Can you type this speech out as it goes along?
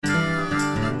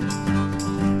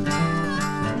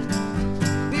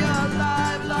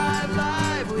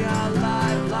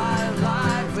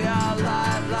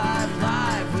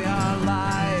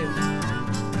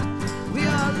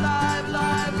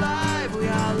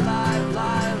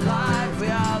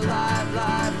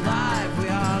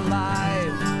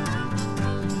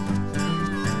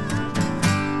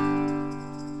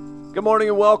Good morning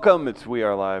and welcome. It's We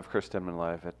Are Live, Chris Denman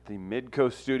live at the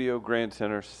Midcoast Studio, Grand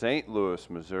Center, St. Louis,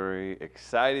 Missouri.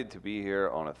 Excited to be here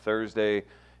on a Thursday.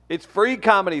 It's Free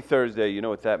Comedy Thursday. You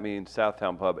know what that means.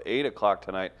 Southtown Pub, 8 o'clock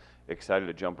tonight. Excited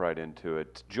to jump right into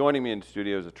it. Joining me in the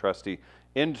studio is a trusty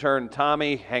intern,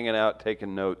 Tommy, hanging out,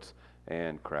 taking notes,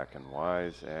 and cracking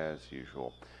wise as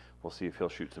usual. We'll see if he'll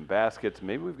shoot some baskets.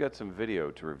 Maybe we've got some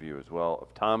video to review as well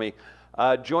of Tommy.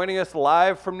 Joining us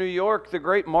live from New York, the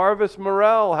great Marvis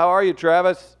Morell. How are you,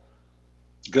 Travis?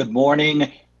 Good morning.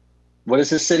 What is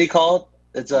this city called?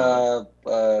 It's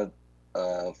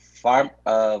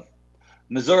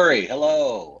Missouri.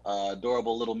 Hello,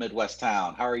 adorable little Midwest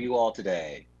town. How are you all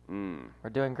today? We're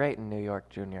doing great in New York,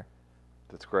 Junior.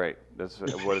 That's great. That's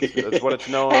what it's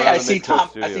known. Hey, around I the see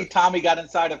Midcoast I see Tommy got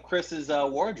inside of Chris's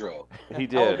wardrobe. He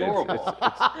did. How adorable.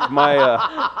 It's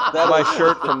my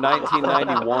shirt from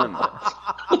 1991.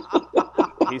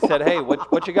 He said, "Hey,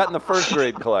 what you got in the first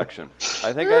grade collection?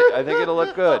 I think it'll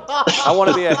look good. I want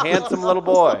to be a handsome little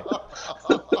boy."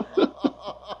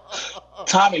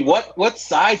 Tommy, what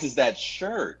size is that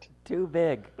shirt? Too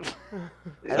big.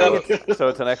 So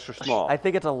it's an extra small. I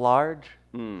think it's a large.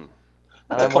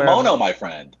 That's a kimono, my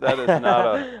friend. That is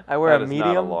not a. I wear a that is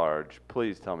medium. not a large.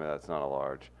 Please tell me that's not a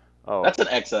large. Oh, That's an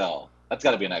XL. That's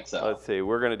got to be an XL. let's see.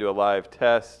 We're going to do a live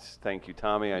test. Thank you,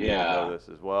 Tommy. I need to know this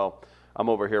as well. I'm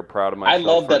over here proud of myself.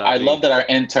 I love that our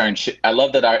intern. I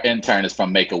love that our intern is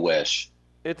from Make-A-Wish.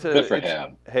 Good for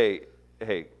him. Hey,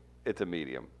 it's a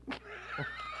medium.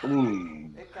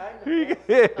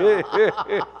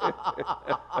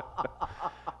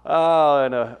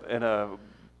 Oh, in a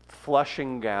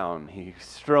flushing gown, he's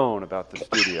strewn about the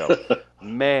studio.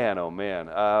 Man, oh man!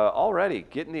 Already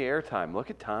getting the airtime. Look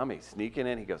at Tommy sneaking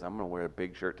in. He goes, "I'm going to wear a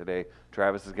big shirt today.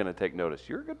 Travis is going to take notice."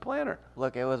 You're a good planner.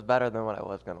 Look, it was better than what I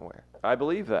was going to wear. I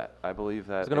believe that. I was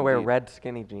going to wear red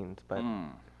skinny jeans, but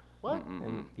What?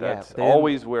 That's they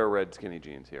always wear red skinny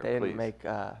jeans here. they Please. didn't make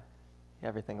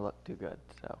everything look too good.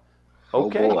 So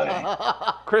Okay. Oh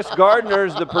boy. Chris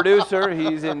Gardner's the producer.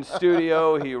 He's in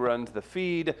studio. He runs the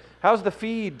feed. How's the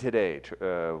feed today?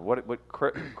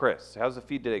 Chris? How's the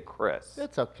feed today, Chris?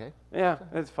 It's okay. Yeah,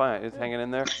 it's fine. It's hanging in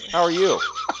there. How are you?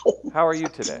 How are you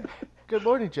today? Good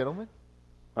morning, gentlemen.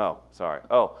 Oh, sorry.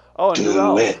 Oh, and who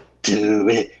else? Do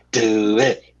it.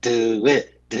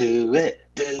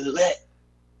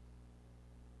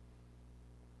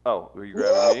 Oh, were you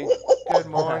grabbing me? Good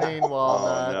morning, Oh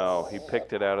Walnuts. no, he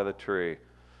picked it out of the tree.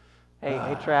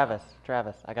 hey, Travis,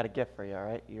 I got a gift for you. All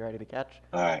right, you ready to catch?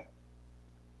 All right.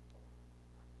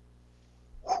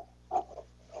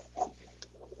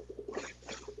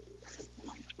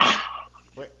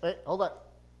 Wait, hold on.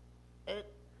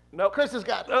 No, Chris has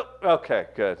got it. Oh, okay,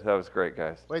 good. That was great,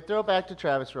 guys. Wait, throw it back to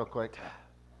Travis real quick.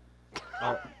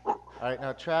 All right,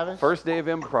 now Travis, First day of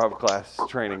improv class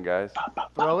training, guys.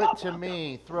 throw it to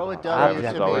me. Throw a Travis W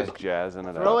Travis is to always me. jazzing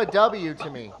it Throw up. a W to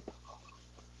me.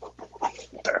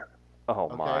 Oh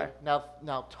Okay. my.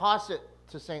 Now toss it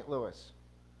to St. Louis.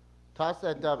 Toss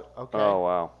that W. Okay. Oh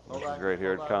wow. This Hold is on, great.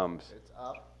 Here it hold on. comes. It's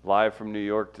up. Live from New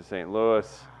York to St.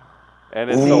 Louis. And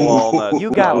it's the walnut.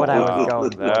 You got what I was Wow.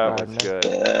 going for, That was Gardner. good.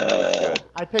 That was good.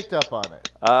 I picked up on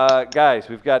it. Guys,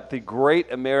 we've got the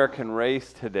great American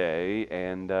race today,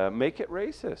 and make it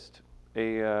racist,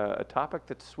 a topic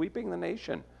that's sweeping the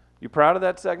nation. You proud of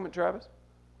that segment, Travis?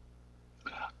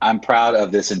 I'm proud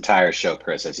of this entire show,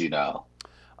 Chris, as you know.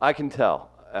 I can tell.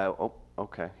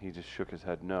 Okay. He just shook his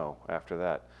head no after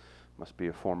that. Must be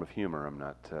a form of humor I'm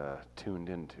not tuned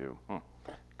into.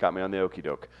 Got me on the okie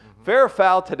doke. Fair or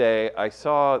foul today, I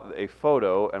saw a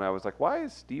photo, and I was like, why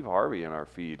is Steve Harvey in our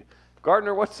feed?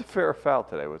 Gardner, what's the fair or foul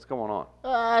today? What's going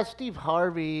on? Steve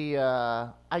Harvey,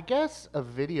 I guess a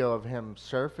video of him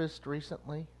surfaced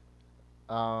recently.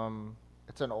 It's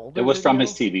an older It was from video.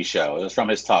 his TV show. It was from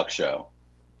his talk show.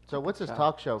 So what's his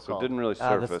talk show So it called? didn't really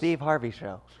surface. The Steve Harvey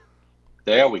Show.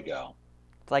 There we go.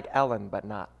 It's like Ellen, but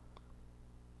not.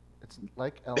 It's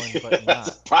like Ellen, but That's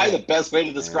not. probably the best way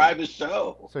to describe his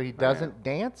show. So he doesn't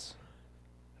dance?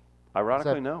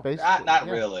 Ironically, Is that no. basically- Not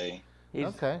yeah. really. He's,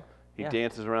 Okay. He yeah.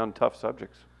 dances around tough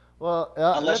subjects. Well,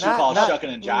 Unless you not- call not- shucking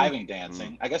and jiving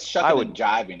dancing. I guess I shucking would- and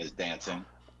jiving is dancing.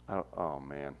 Oh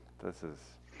man, this is.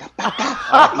 He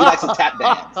likes to tap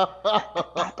dance.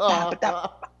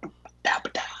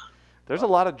 There's a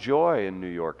lot of joy in New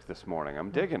York this morning.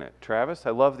 I'm digging it. Travis, I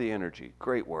love the energy.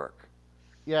 Great work.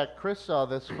 Yeah, Chris saw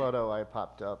this photo I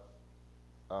popped up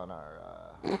on our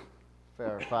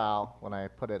fair or foul when I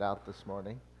put it out this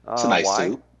morning. It's a nice why?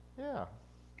 suit. Yeah,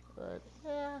 but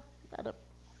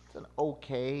it's an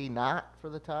okay knot for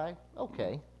the tie.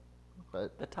 Okay,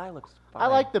 but The tie looks fine. I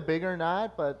like the bigger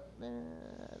knot, but I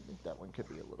think that one could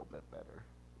be a little bit better.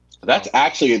 That's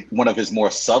actually one of his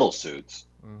more subtle suits.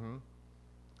 Mm-hmm.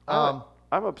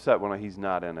 I'm upset when he's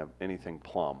not in anything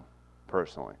plum,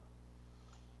 personally.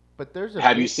 But there's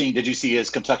Did you see his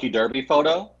Kentucky Derby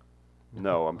photo?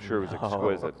 No, I'm sure it was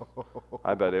exquisite.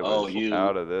 I bet it was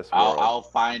out of this world. I'll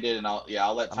find it and I'll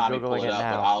let Tommy pull it up,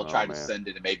 but I'll try to send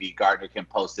it and maybe Gardner can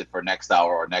post it for next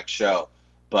hour or next show.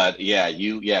 But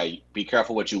be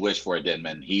careful what you wish for,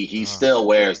 Denman. He still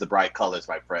wears the bright colors,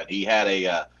 my friend. He had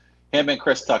him and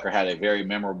Chris Tucker had a very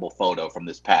memorable photo from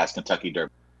this past Kentucky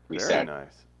Derby. Very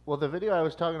nice. Well, the video I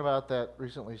was talking about that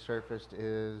recently surfaced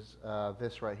is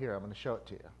this right here. I'm going to show it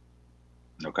to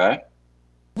you. Okay.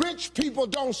 Rich people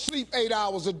don't sleep 8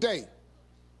 hours a day.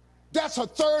 That's a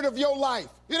third of your life.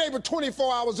 It ain't but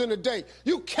 24 hours in a day.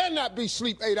 You cannot be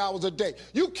sleep 8 hours a day.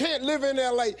 You can't live in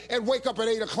L.A. and wake up at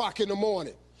 8 o'clock in the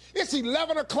morning. It's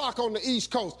 11 o'clock on the East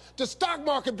Coast. The stock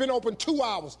market been open 2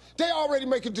 hours. They already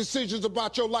making decisions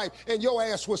about your life, and your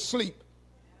ass was asleep.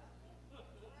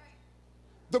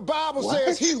 The Bible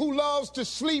says, he who loves to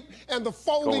sleep and the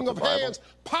folding of hands,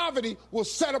 poverty will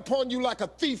set upon you like a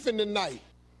thief in the night.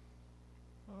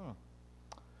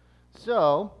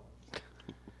 So,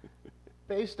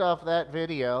 based off that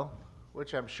video,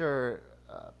 which I'm sure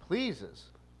pleases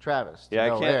Travis.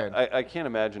 I can't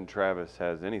imagine Travis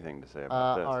has anything to say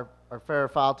about this. Our fair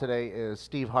foul today is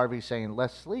Steve Harvey saying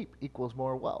less sleep equals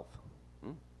more wealth.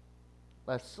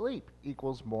 Less sleep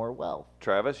equals more wealth.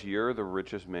 Travis, you're the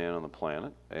richest man on the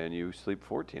planet, and you sleep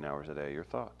 14 hours a day. Your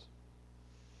thoughts?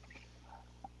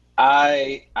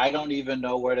 I don't even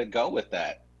know where to go with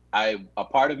that. A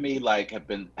part of me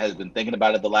has been thinking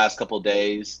about it the last couple of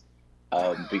days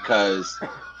because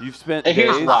you've spent.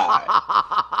 Here's why.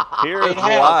 Here's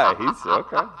why. He's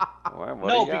okay.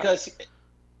 No, because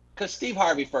Steve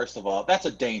Harvey, first of all, that's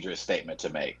a dangerous statement to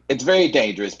make. It's very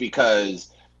dangerous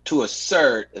because to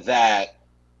assert that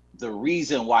the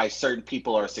reason why certain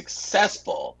people are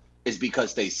successful is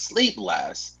because they sleep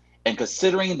less, and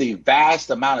considering the vast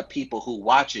amount of people who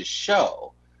watch his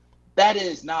show, that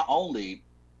is not only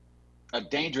a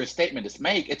dangerous statement to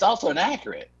make, it's also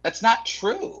inaccurate. That's not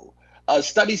true.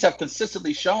 Studies have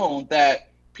consistently shown that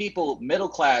people middle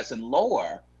class and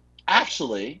lower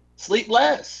actually sleep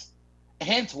less,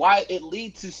 hence why it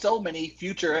leads to so many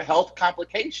future health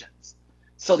complications.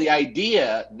 So the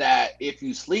idea that if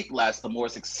you sleep less, the more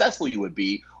successful you would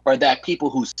be, or that people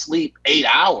who sleep 8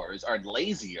 hours are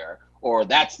lazier, or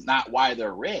that's not why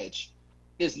they're rich,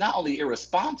 is not only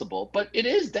irresponsible, but it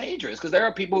is dangerous because there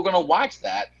are people who are going to watch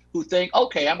that who think,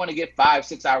 okay, I'm going to get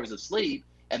 5-6 hours of sleep,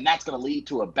 and that's going to lead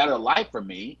to a better life for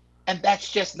me. And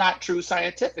that's just not true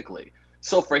scientifically.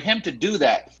 So for him to do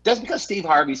that, just because Steve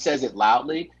Harvey says it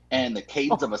loudly and the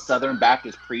cadence of a Southern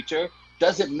Baptist preacher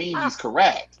doesn't mean he's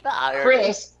correct.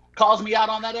 Chris calls me out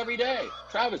on that every day.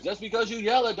 Travis, just because you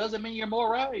yell it doesn't mean you're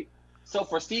more right. So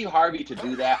for Steve Harvey to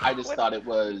do that, I just thought it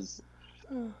was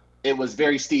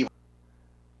very Steve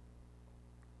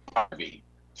Harvey.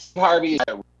 Steve Harvey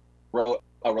wrote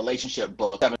a relationship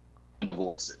book, 7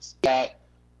 Divorces, that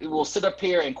will sit up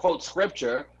here and quote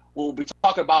scripture. We'll be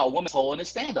talking about a woman's hole in his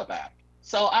stand-up act.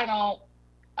 So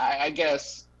I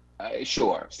guess,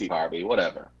 sure, Steve Harvey,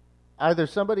 whatever. Either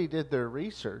somebody did their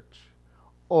research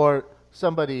or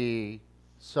somebody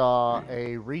saw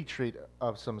a retweet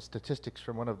of some statistics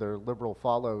from one of their liberal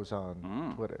follows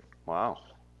on Twitter. Wow.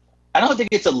 I don't think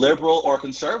it's a liberal or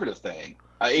conservative thing,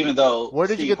 even though Where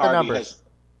did Steve you get Harvey the numbers?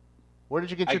 Where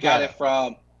did you get your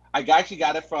data? I actually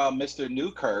got it from Mr.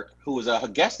 Newkirk, who was a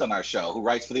guest on our show, who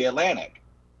writes for The Atlantic.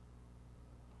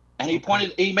 And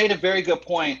he made a very good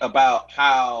point about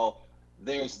how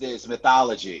there's this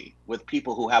mythology with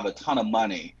people who have a ton of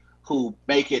money who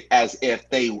make it as if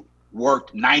they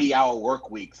worked 90-hour work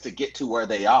weeks to get to where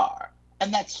they are.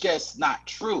 And that's just not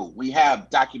true. We have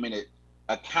documented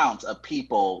accounts of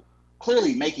people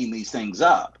clearly making these things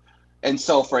up. And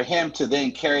so for him to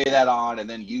then carry that on and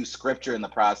then use scripture in the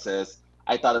process,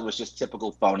 I thought it was just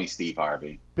typical phony Steve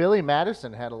Harvey. Billy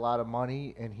Madison had a lot of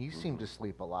money, and he seemed to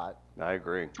sleep a lot. I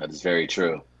agree. That is very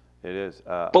true. It is.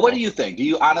 But what do you think? Do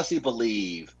you honestly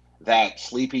believe that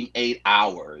sleeping 8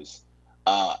 hours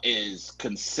is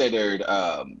considered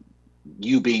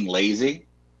you being lazy?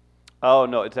 Oh,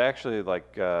 no. It's actually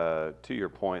like, to your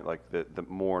point, like the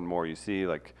more and more you see,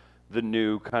 like the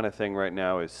new kind of thing right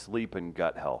now is sleep and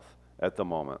gut health at the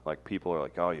moment. Like people are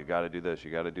like, oh, you got to do this,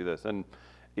 you got to do this. And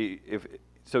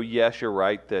yes, you're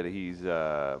right that he's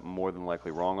more than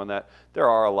likely wrong on that. There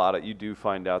are you do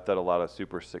find out that a lot of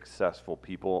super successful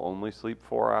people only sleep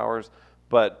 4 hours,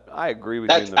 but I agree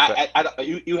with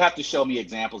you. You have to show me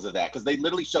examples of that because they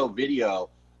literally show video.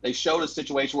 They showed a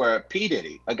situation where P.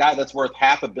 Diddy, a guy that's worth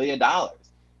 $500 million,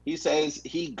 He says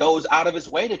he goes out of his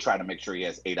way to try to make sure he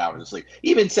has 8 hours of sleep. He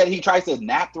even said he tries to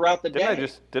nap throughout the day. Didn't I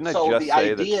just the say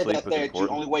idea that sleep was the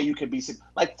important? only way you can be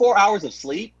like 4 hours of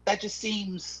sleep, that just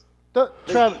seems.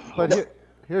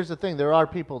 Here's the thing: there are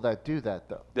people that do that,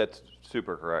 though. That's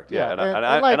super correct. Yeah,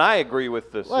 Yeah, and I agree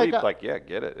with the sleep.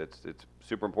 Get it. It's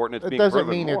super important. It's It being doesn't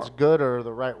proven mean more. it's good or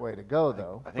the right way to go,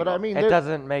 though. I think it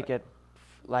doesn't make it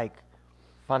like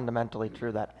fundamentally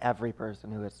true that every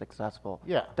person who is successful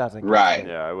doesn't. Right.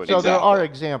 Yeah, I would. So there are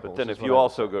examples. But then if you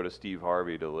also go to Steve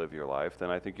Harvey to live your life, then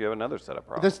I think you have another set of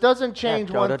problems. This doesn't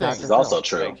change one thing. This is also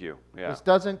true. Thank you. Yeah. This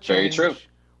doesn't change Very true.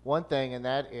 one thing, and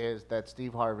that is that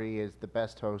Steve Harvey is the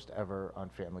best host ever on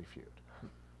Family Feud.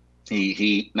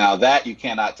 He now that you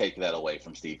cannot take that away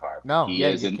from Steve Harvey. No, he you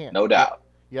isn't, can't. no doubt.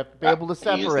 You have to be able to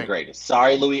separate. He is the greatest.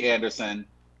 Sorry, Louis Anderson,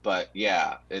 but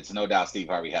yeah, it's no doubt Steve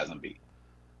Harvey hasn't beat.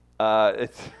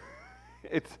 It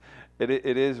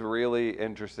is really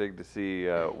interesting to see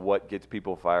what gets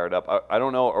people fired up. I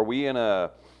don't know. Are we in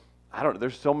a? I don't.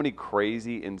 There's so many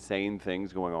crazy, insane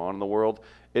things going on in the world.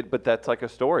 But that's like a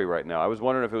story right now. I was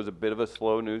wondering if it was a bit of a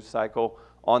slow news cycle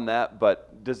on that.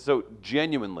 But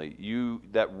genuinely,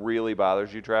 that really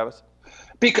bothers you, Travis?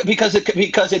 Because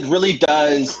it really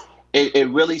does. It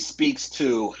really speaks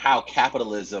to how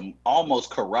capitalism almost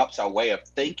corrupts our way of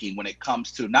thinking when it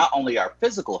comes to not only our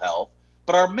physical health,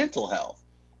 but our mental health.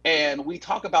 And we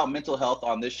talk about mental health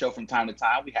on this show from time to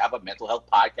time. We have a mental health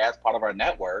podcast, part of our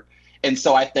network. And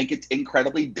so I think it's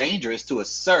incredibly dangerous to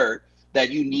assert that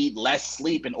you need less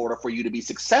sleep in order for you to be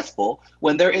successful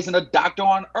when there isn't a doctor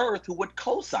on earth who would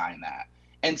co-sign that.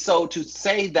 And so to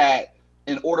say that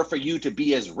in order for you to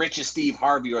be as rich as Steve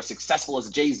Harvey or successful as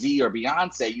Jay-Z or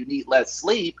Beyonce, you need less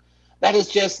sleep, that is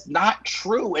just not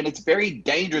true. And it's very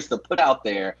dangerous to put out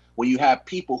there when you have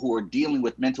people who are dealing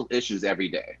with mental issues every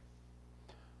day.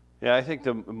 Yeah, I think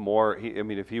the more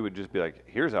if he would just be like,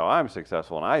 here's how I'm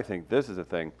successful and I think this is a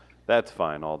thing, that's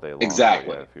fine all day long.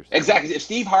 Exactly. Yeah, exactly. If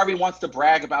Steve Harvey wants to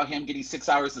brag about him getting 6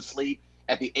 hours of sleep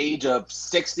at the age of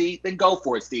 60, then go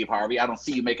for it, Steve Harvey. I don't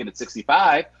see you making it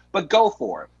 65, but go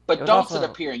for it. But don't sit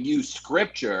up here and use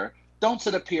scripture. Don't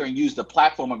sit up here and use the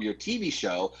platform of your TV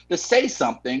show to say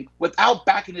something without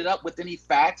backing it up with any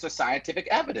facts or scientific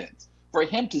evidence. For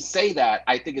him to say that,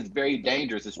 I think is very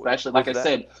dangerous, especially, like I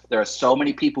said, there are so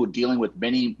many people dealing with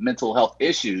many mental health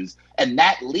issues, and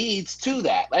that leads to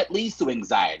that. That leads to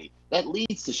anxiety. That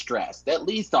leads to stress. That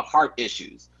leads to heart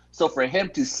issues. So for him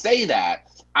to say that,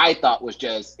 I thought was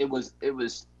just,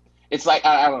 it's like,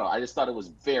 I don't know, I just thought it was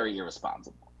very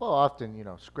irresponsible. Well, often,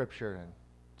 scripture and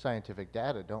scientific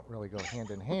data don't really go hand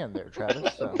in hand there,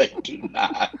 Travis. So. They do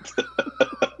not.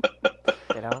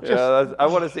 I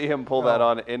want to see him pull that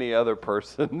on any other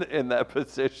person in that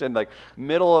position, like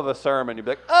middle of a sermon. You'd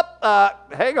be like,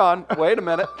 hang on, wait a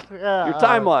minute. Your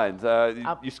timelines.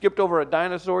 You skipped over a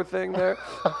dinosaur thing there.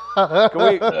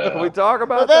 Can we talk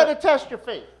about that? To test your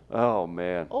faith. Oh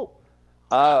man.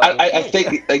 I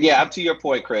think, up to your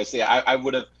point, Chris. Yeah, I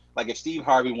would have, like, if Steve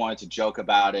Harvey wanted to joke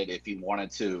about it, if he wanted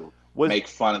to make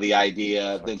fun of the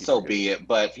idea, then so be it.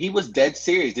 But he was dead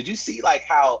serious. Did you see like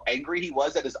how angry he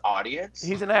was at his audience?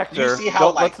 He's an actor. Did you see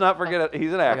how, let's not forget it.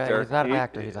 He's an actor. Yeah, he's not an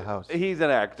actor. He's a host. He's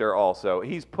an actor also.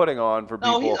 He's putting on for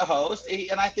people. No, he's a host.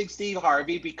 And I think Steve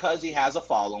Harvey, because he has a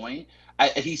following,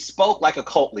 he spoke like a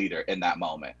cult leader in that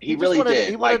moment. He really did.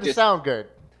 He wanted to sound good.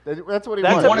 That's what he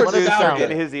wanted. wanted. That's a producer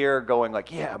in his ear going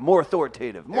like, more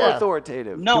authoritative, more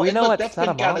authoritative. No, that's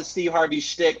been kind of Steve Harvey's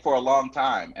shtick for a long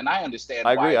time, and I understand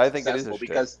why. I agree. It's I think it is a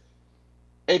because,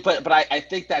 but I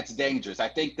think that's dangerous. I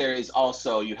think there is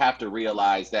also, you have to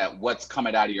realize that what's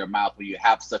coming out of your mouth when you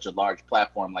have such a large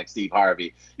platform like Steve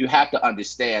Harvey, you have to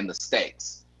understand the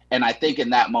stakes. And I think in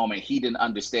that moment, he didn't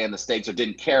understand the stakes or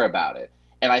didn't care about it.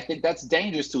 And I think that's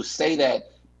dangerous to say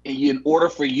that in order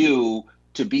for you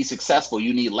to be successful,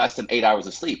 you need less than 8 hours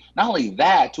of sleep. Not only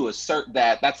that, to assert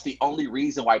that that's the only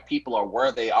reason why people are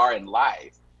where they are in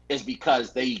life is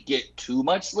because they get too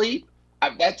much sleep.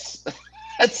 That's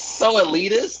so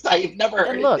elitist. I've never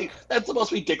heard anything. That's the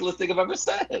most ridiculous thing I've ever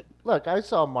said. Look, I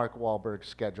saw Mark Wahlberg's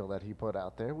schedule that he put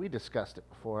out there. We discussed it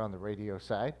before on the radio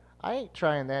side. I ain't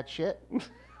trying that shit.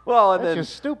 Well, and that's then,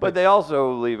 just stupid. But they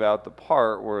also leave out the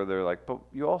part where they're like, but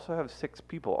you also have 6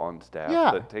 people on staff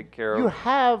that take care of you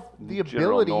have the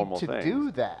ability to things.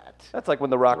 Do that. That's like when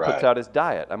The Rock puts out his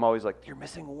diet. I'm always like, you're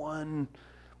missing one,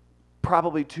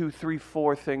 probably 2, 3,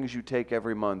 4 things you take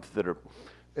every month that are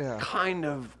kind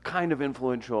of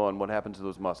influential on what happens to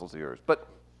those muscles of yours. But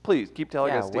please keep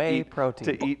telling us to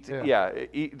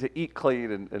eat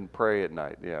clean and pray at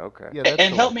night. Yeah, okay. Yeah,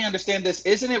 and help me understand this.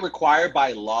 Isn't it required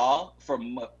by law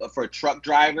for truck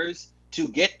drivers to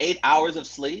get 8 hours of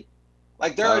sleep?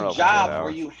 Like there are jobs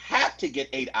where you have to get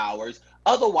 8 hours,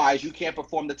 otherwise you can't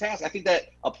perform the task. I think that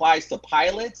applies to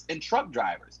pilots and truck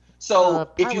drivers. So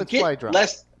if you get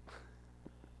less.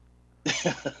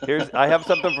 I have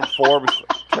something from Forbes,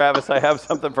 Travis. I have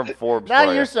something from Forbes.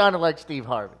 Now you're sounding like Steve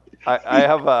Harvey. I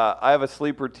have a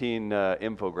sleep routine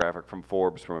infographic from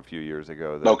Forbes from a few years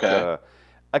ago. That,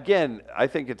 again, I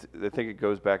think it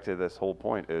goes back to this whole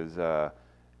point is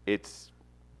it's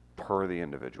per the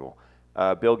individual.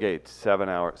 Bill Gates, 7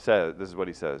 hours. This is what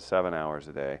he says: 7 hours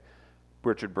a day.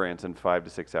 Richard Branson, 5 to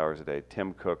 6 hours a day.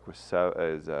 Tim Cook is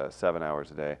 7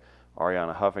 hours a day.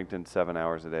 Ariana Huffington, 7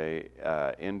 hours a day.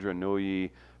 Indra Nooyi,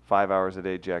 5 hours a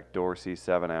day. Jack Dorsey,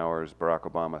 7 hours. Barack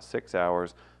Obama, 6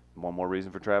 hours. One more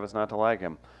reason for Travis not to like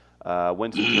him.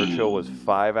 Winston Churchill was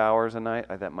 5 hours a night.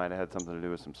 That might have had something to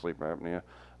do with some sleep apnea.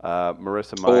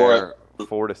 Marissa Mayer,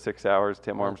 4 to 6 hours.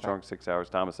 Tim Armstrong, 6 hours.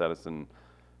 Thomas Edison,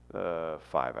 5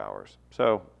 hours.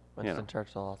 So, Winston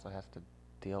Churchill also has to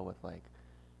deal with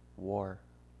war.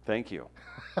 Thank you.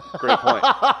 Great point.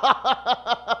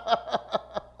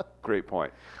 Great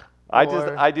point.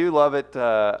 I do love it.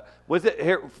 Was it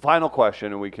here? Final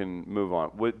question, and we can move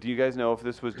on. Do you guys know if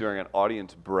this was during an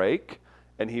audience break,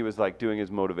 and he was doing his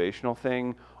motivational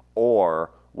thing,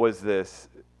 or was this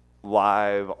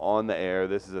live on the air?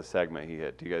 This is a segment he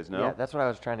hit. Do you guys know? Yeah, that's what I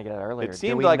was trying to get at earlier. It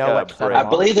seemed like a break. I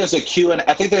believe there's a Q&A.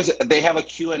 I think they have a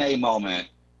Q&A moment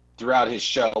throughout his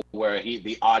show where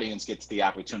the audience gets the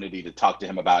opportunity to talk to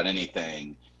him about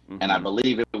anything, and I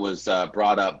believe it was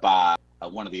brought up by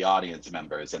one of the audience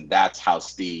members, and that's how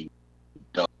Steve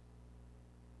dove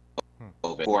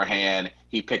beforehand.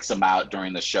 He picks them out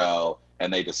during the show,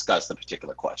 and they discuss the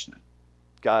particular question.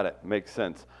 Got it. Makes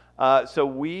sense. So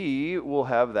we will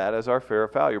have that as our fair or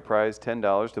foul. Your prize,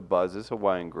 $10 to Buzz's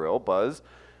Hawaiian Grill. Buzz,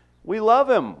 we love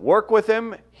him. Work with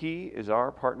him. He is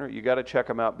our partner. You got to check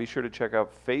him out. Be sure to check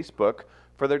out Facebook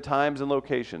for their times and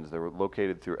locations. They're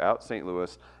located throughout St.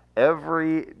 Louis.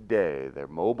 Every day. They're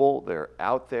mobile, they're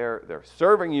out there, they're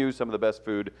serving you some of the best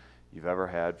food you've ever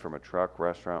had from a truck,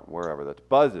 restaurant, wherever. That's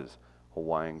Buzz's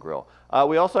Hawaiian Grill.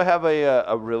 We also have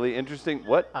a really interesting,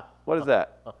 what is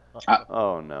that?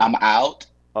 Oh, no. I'm out.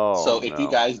 Oh, so if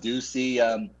you guys do see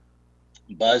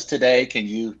Buzz today, can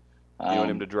you you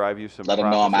want him to drive you some let him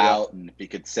know I'm out, and if he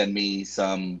could send me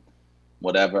some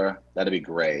whatever, that'd be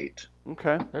great.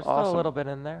 Okay. There's still a little bit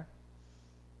in there.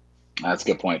 That's a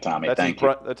good point, Tommy. Thank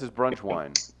you. That's his brunch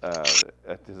wine.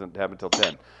 That doesn't happen until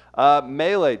 10.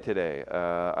 Melee today.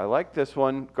 I like this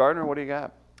one. Gardner, what do you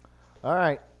got? All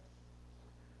right.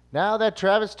 Now that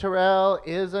Travis Terrell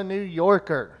is a New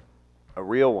Yorker. A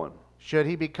real one. Should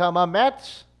he become a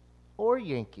Mets or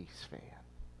Yankees fan?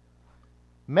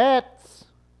 Mets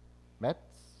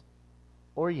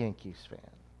or Yankees fan?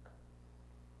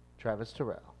 Travis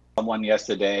Terrell. Someone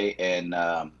yesterday in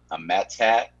a Mets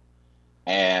hat,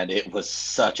 and it was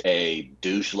such a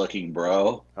douche-looking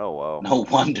bro. Oh, wow. No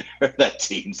wonder that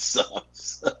team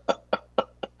sucks.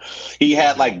 He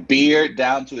had beard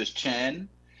down to his chin.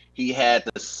 He had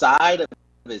the side of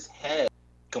his head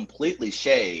completely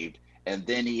shaved, and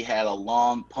then he had a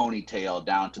long ponytail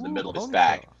down to the middle of his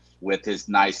back with his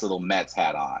nice little Mets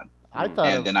hat on.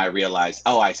 Then I realized,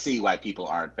 I see why people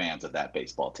aren't fans of that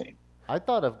baseball team. I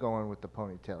thought of going with the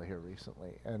ponytail here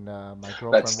recently, and my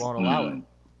girlfriend won't allow it.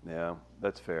 Yeah,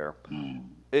 that's fair.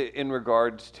 In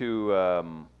regards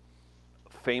to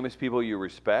famous people you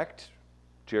respect,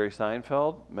 Jerry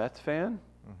Seinfeld, Mets fan?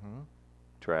 Mm-hmm.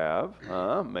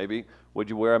 Trav, maybe. Would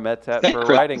you wear a Mets hat for a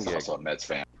writing gig? Also a Mets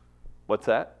fan. What's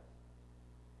that?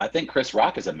 I think Chris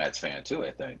Rock is a Mets fan too,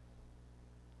 I think.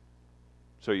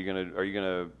 So are you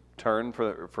gonna turn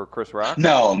for Chris Rock?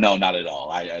 No, not at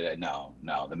all.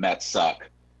 No. The Mets suck.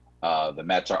 The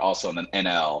Mets are also in the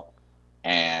NL,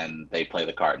 and they play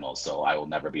the Cardinals, so I will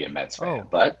never be a Mets fan.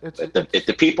 But if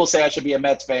the people say I should be a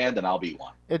Mets fan, then I'll be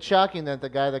one. It's shocking that the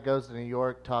guy that goes to New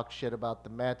York talks shit about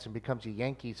the Mets and becomes a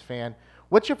Yankees fan.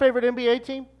 What's your favorite NBA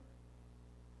team?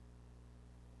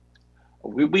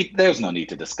 There's no need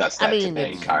to discuss that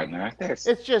today, Gardner.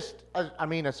 It's just,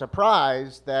 a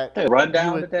surprise that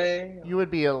rundown today. You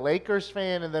would be a Lakers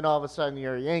fan, and then all of a sudden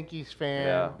you're a Yankees fan.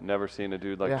 Yeah, never seen a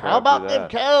dude like Trav how about do that. them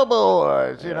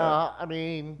Cowboys? Yeah.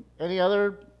 Any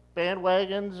other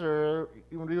bandwagons, or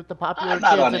you want to be with the popular kids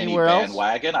anywhere else? I'm not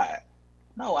on any bandwagon.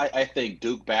 I think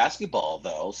Duke basketball,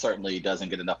 though, certainly doesn't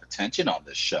get enough attention on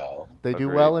this show. They do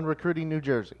well in recruiting New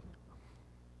Jersey.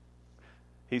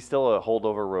 He's still a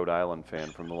holdover Rhode Island fan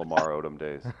from the Lamar Odom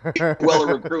days. Well,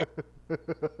 a recruit.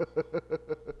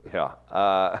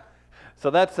 Yeah. So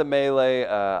that's the Melee.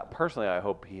 Personally, I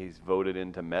hope he's voted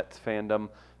into Mets fandom.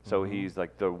 So he's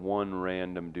like the one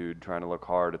random dude trying to look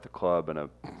hard at the club in a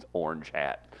orange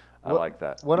hat. I like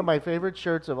that. One of my favorite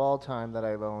shirts of all time that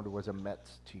I've owned was a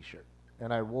Mets T-shirt,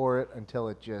 and I wore it until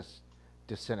it just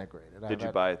disintegrated. Did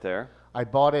you buy it there? I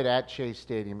bought it at Shea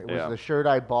Stadium. It was the shirt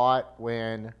I bought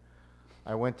when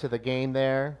I went to the game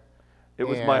there. It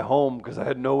was my home because I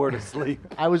had nowhere to sleep.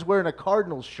 I was wearing a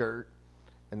Cardinals shirt,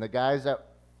 and the guys that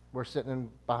were sitting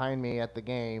behind me at the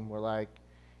game were like,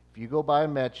 if you go buy a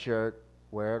Mets shirt,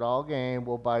 wear it all game,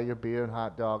 we'll buy your beer and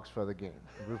hot dogs for the game.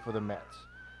 Root for the Mets.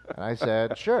 And I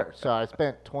said, sure. So I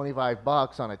spent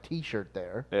 $25 on a T-shirt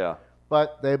there. Yeah.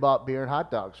 But they bought beer and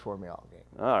hot dogs for me all game.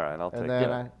 All right, I'll take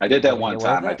that. I did that one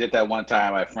time. I did that one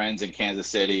time. My friends in Kansas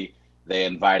City, they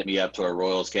invited me up to a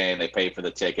Royals game. They paid for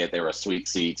the ticket. They were sweet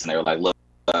seats, and they were like, look,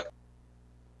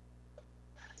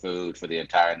 food for the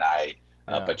entire night,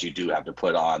 but you do have to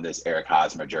put on this Eric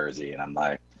Hosmer jersey. And I'm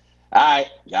like, all right,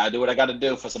 gotta do what I gotta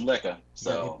do for some liquor.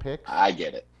 So I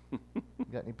get it. You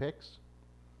got any picks?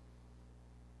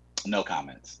 No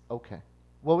comments. Okay.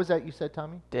 What was that you said,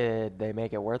 Tommy? Did they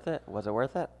make it worth it? Was it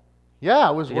worth it? Yeah,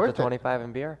 it was Did you worth get the 25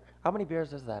 in beer? How many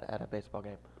beers is that at a baseball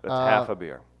game? That's half a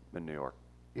beer in New York.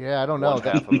 Yeah, I don't know.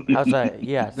 Half of a beer. I was like,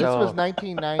 yeah. This was late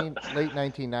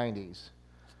 1990s.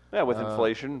 Yeah, with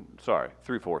inflation,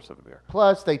 three-fourths of a beer.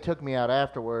 Plus, they took me out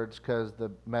afterwards because the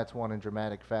Mets won in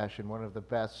dramatic fashion, one of the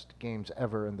best games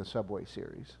ever in the Subway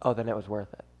Series. Oh, then it was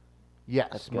worth it.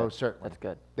 Yes, most certainly. That's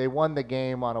good. They won the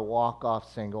game on a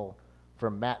walk-off single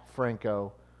from Matt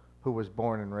Franco, who was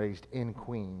born and raised in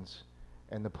Queens,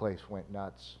 and the place went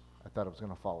nuts. I thought it was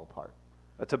going to fall apart.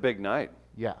 That's a big night.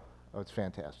 Yeah, it's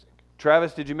fantastic.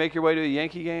 Travis, did you make your way to a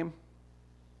Yankee game?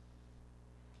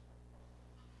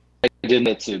 I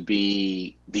didn't to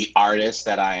be the artist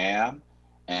that I am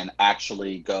and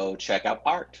actually go check out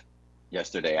art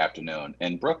yesterday afternoon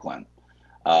in Brooklyn.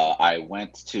 I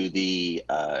went to the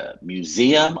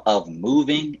Museum of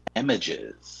Moving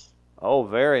Images. Oh,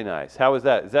 very nice. How was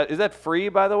that? Is that free,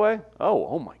 by the way?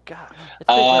 Oh my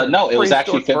God. No, it was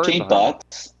actually $15.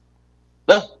 Is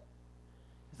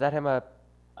that him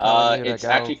it's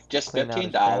actually just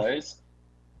 $15.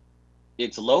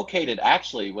 It's located,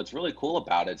 actually, what's really cool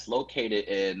about it, it's located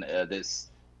in this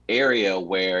area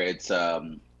where it's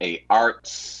a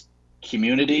arts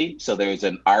community. So there's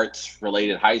an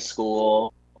arts-related high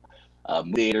school,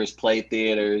 theaters, play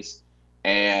theaters,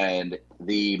 and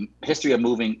the history of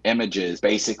moving images,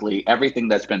 basically everything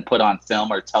that's been put on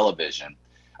film or television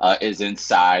is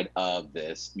inside of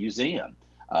this museum.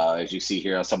 As you see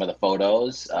here on some of the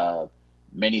photos,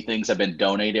 many things have been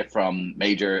donated from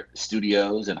major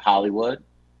studios in Hollywood.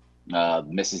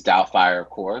 Mrs. Doubtfire, of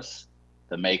course,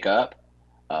 the makeup.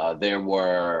 There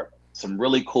were some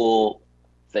really cool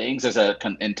things. There's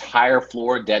an entire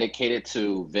floor dedicated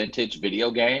to vintage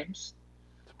video games.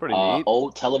 It's pretty neat.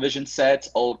 Old television sets,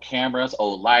 old cameras,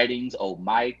 old lightings, old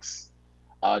mics.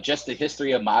 Just the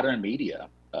history of modern media.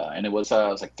 And it was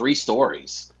like 3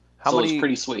 stories. It was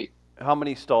pretty sweet. How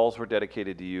many stalls were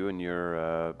dedicated to you in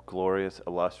your glorious,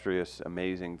 illustrious,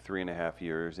 amazing 3.5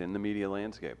 years in the media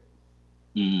landscape?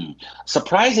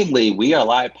 Surprisingly, We Are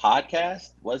Live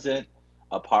podcast wasn't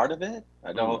a part of it.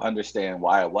 I don't understand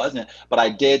why it wasn't, but I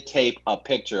did tape a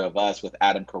picture of us with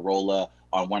Adam Carolla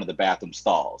on one of the bathroom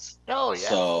stalls. Oh, yeah.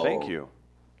 So, Thank you.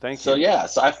 So, yeah,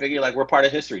 so I figure like we're part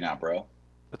of history now, bro.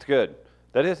 That's good.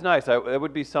 That is nice. It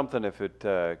would be something if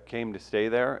it came to stay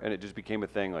there and it just became a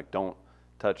thing, like don't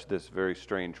touch this very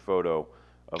strange photo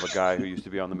of a guy who used to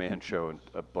be on the Man Show and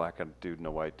a black dude and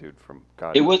a white dude from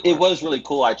God. It was really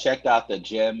cool. I checked out the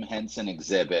Jim Henson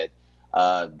exhibit.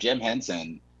 Jim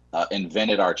Henson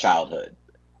invented our childhood.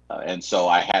 And so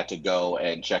I had to go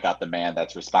and check out the man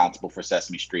that's responsible for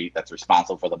Sesame Street, that's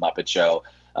responsible for The Muppet Show,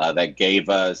 that gave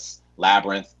us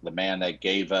Labyrinth, the man that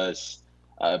gave us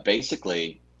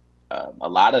basically a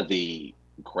lot of the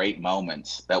great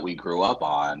moments that we grew up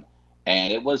on.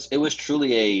 And it was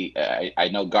truly I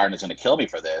know Gardner's going to kill me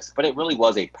for this, but it really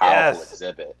was a powerful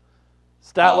exhibit.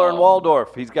 Statler and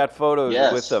Waldorf, he's got photos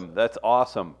with them. That's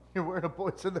awesome. You're wearing a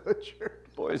Boys in the Hood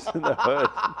shirt. Boys in the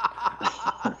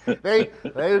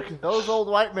Hood. Those old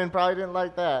white men probably didn't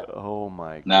like that. Oh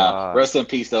my God. Rest in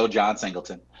peace though, John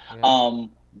Singleton. Yeah.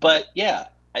 But yeah,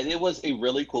 it was a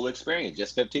really cool experience.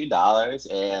 Just $15,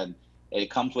 and it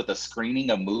comes with a screening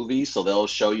of movies, so they'll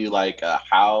show you like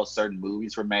how certain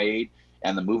movies were made.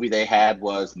 And the movie they had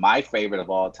was my favorite of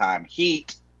all time,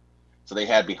 Heat. So they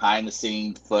had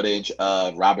behind-the-scenes footage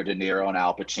of Robert De Niro and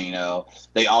Al Pacino.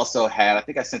 They also had, I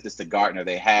think I sent this to Gardner,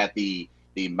 they had the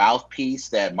mouthpiece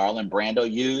that Marlon Brando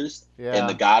used in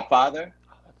The Godfather.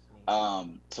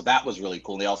 So that was really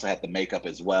cool. They also had the makeup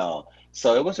as well.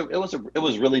 So it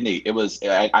was really neat.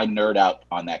 I nerd out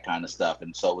on that kind of stuff,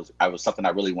 and so it was something I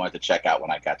really wanted to check out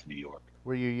when I got to New York.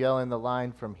 Were you yelling the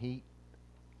line from Heat?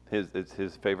 It's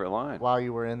his favorite line. While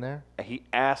you were in there? He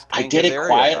asked. I did it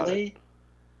quietly.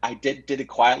 I did it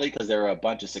quietly because there were a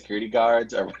bunch of security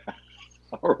guards around,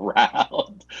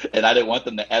 and I didn't want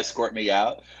them to escort me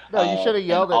out. No, you should have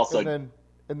yelled it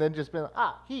and then just been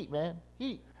like, Heat, man,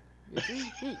 Heat.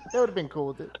 Heat. That would have been cool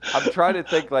with it. I'm trying to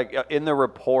think, like, in the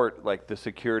report, like, the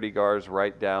security guards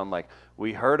write down, like,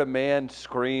 we heard a man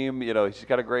scream, he's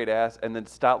got a great ass, and then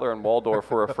Statler and Waldorf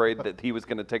were afraid that he was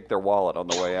going to take their wallet on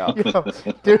the way out.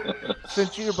 Dude,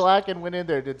 since you're black and went in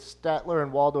there, did Statler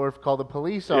and Waldorf call the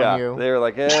police on you? Yeah, they were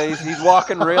like, he's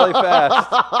walking really fast.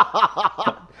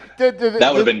 That would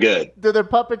have been good. Do their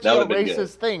puppets show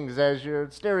racist things as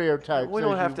your stereotypes? We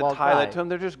don't have to tie that to them.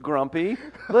 They're just grumpy.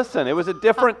 Listen, it was a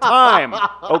different time,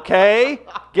 okay?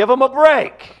 Give them a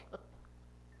break.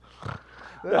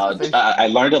 I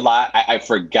learned a lot. I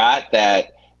forgot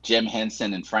that Jim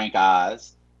Henson and Frank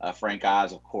Oz, of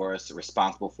course,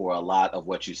 responsible for a lot of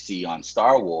what you see on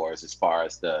Star Wars as far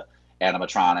as the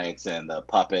animatronics and the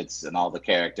puppets and all the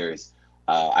characters.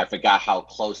 I forgot how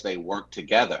close they worked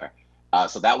together.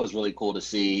 So that was really cool to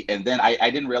see. And then I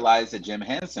didn't realize that Jim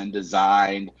Henson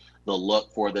designed the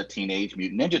look for the Teenage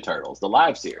Mutant Ninja Turtles, the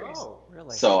live series. Oh,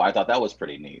 really? So I thought that was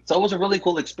pretty neat. So it was a really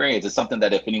cool experience. It's something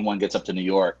that if anyone gets up to New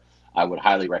York, I would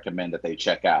highly recommend that they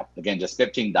check out. Again, just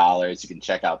 $15. You can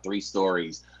check out 3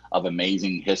 stories of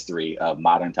amazing history of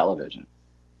modern television.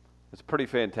 It's pretty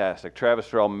fantastic. Travis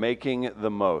Terrell making the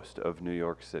most of New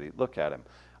York City. Look at him.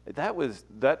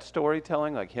 That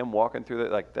storytelling, like him walking through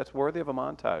that, like that's worthy of a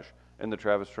montage in the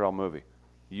Travis Terrell movie.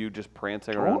 You just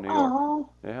prancing around New York.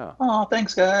 Yeah. Oh,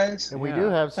 thanks, guys. And we do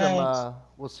have some,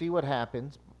 we'll see what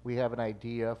happens. We have an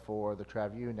idea for the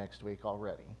TravU next week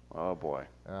already. Oh, boy.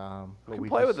 We can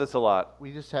play with this a lot.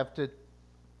 We just have to,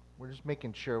 we're just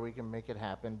making sure we can make it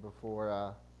happen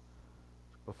before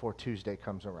Tuesday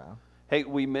comes around. Hey,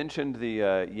 we mentioned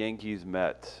the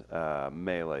Yankees-Mets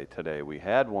melee today. We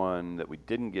had one that we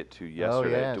didn't get to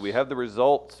yesterday. Oh, yes. Do we have the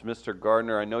results, Mr.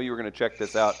 Gardner? I know you were going to check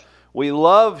this out. We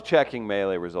love checking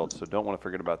melee results, so don't want to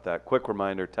forget about that. Quick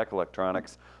reminder, Tech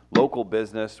Electronics, local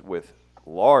business with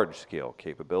large-scale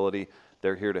capability.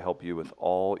 They're here to help you with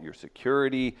all your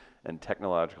security and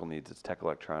technological needs. It's Tech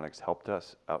Electronics helped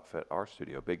us outfit our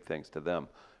studio. Big thanks to them.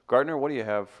 Gardner, what do you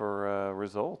have for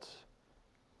results?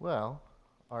 Well,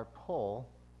 our poll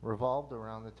revolved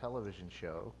around the television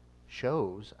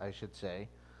shows,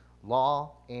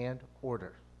 Law and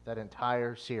Order, that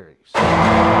entire series.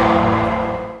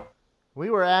 We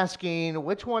were asking,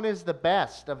 which one is the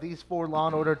best of these 4 Law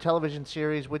and Order television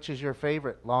series? Which is your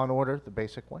favorite? Law and Order, the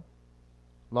basic one.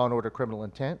 Law and Order Criminal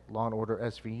Intent. Law and Order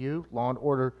SVU. Law and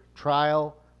Order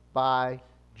Trial by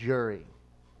Jury.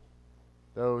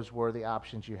 Those were the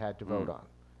options you had to vote on.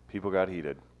 People got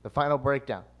heated. The final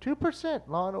breakdown. 2%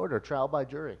 Law and Order Trial by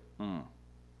Jury. Isn't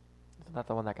that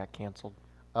the one that got canceled?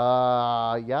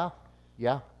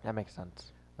 Yeah. That makes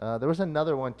sense. There was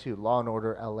another one, too. Law and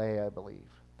Order LA, I believe.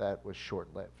 That was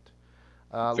short-lived.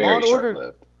 Very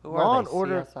short-lived. Law and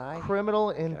Order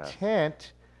Criminal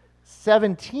Intent,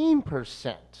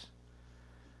 17%.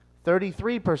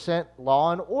 33%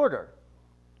 Law and Order,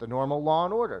 the normal Law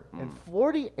and Order. And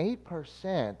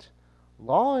 48%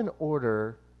 Law and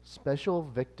Order Special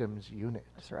Victims Unit.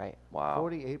 That's right. Wow.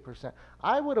 48%.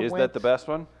 I would have Is that the best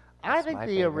one? I think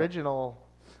the original,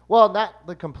 well, not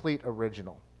the complete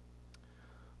original.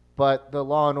 But the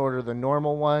Law and Order, the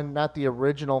normal one, not the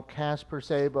original cast per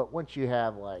se, but once you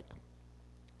have like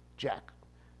Jack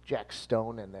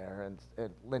Stone in there and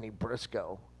Lenny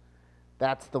Briscoe,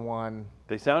 that's the one.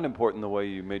 They sound important the way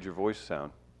you made your voice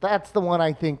sound. That's the one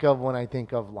I think of when I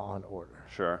think of Law and Order.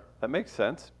 Sure. That makes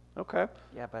sense. Okay.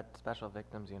 Yeah, but Special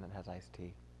Victims Unit has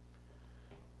Ice-T.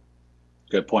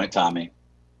 Good point, Tommy.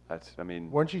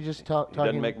 Weren't you just talking? He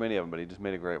doesn't make many of them, but he just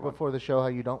made a great one. Before the show, how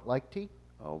you don't like tea?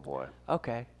 Oh, boy.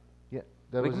 Okay. Yeah,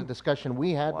 that was a discussion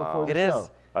we had before the show. It is.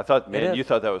 I thought, man, you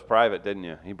thought that was private, didn't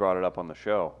you? He brought it up on the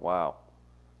show. Wow.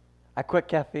 I quit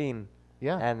caffeine.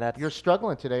 Yeah. And that's. You're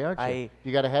struggling today, aren't you?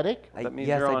 You got a headache? That means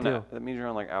yes, you're I on. do. That means you're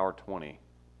on like hour 20.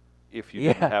 If you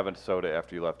didn't have a soda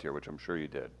after you left here, which I'm sure you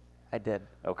did. I did.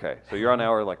 Okay, so you're on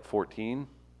hour like 14.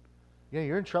 Yeah,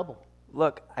 you're in trouble.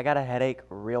 Look, I got a headache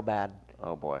real bad.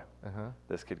 Oh boy.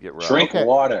 This could get rough. Drink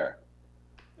water.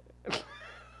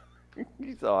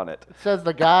 He's on it. It says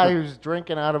the guy who's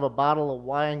drinking out of a bottle of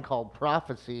wine called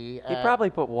Prophecy. He probably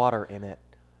put water in it.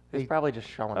 He's probably just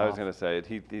showing off. I was going to say,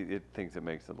 it thinks it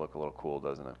makes it look a little cool,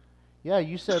 doesn't it? Yeah,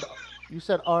 you said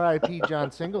R.I.P.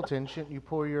 John Singleton. Shouldn't you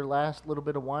pour your last little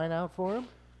bit of wine out for him?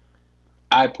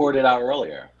 I poured it out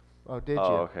earlier. Oh, did you?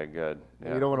 Oh, okay, good.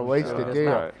 Yeah. You don't want to waste it, do you?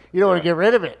 Right. You don't want Yeah. to get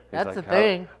rid of it. He's That's like, the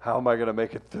thing. How am I going to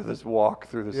make it through this walk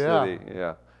through the Yeah. city?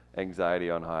 Yeah. Anxiety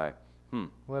on high.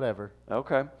 Whatever.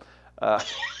 Okay. But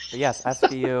yes,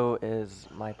 SVU is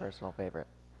my personal favorite.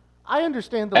 I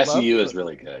understand the love. SVU for- is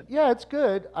really good. Yeah, it's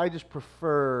good. I just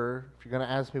prefer, if you're going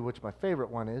to ask me which my favorite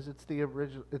one is, it's the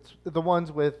original. It's the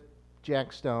ones with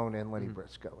Jack Stone and Lenny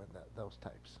Briscoe and those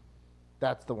types.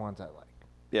 That's the ones I like.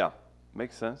 Yeah.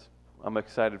 Makes sense. I'm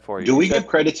excited for you. Do You we said- give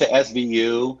credit to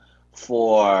SVU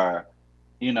for,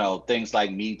 things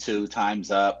like Me Too,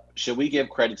 Time's Up? Should we give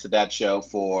credit to that show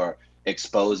for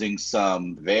exposing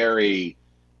some very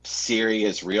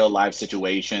serious real life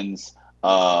situations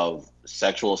of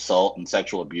sexual assault and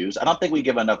sexual abuse? I don't think we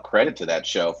give enough credit to that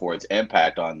show for its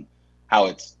impact on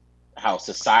how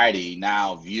society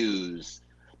now views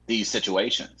these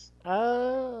situations.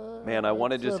 Man, I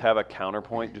want to just have a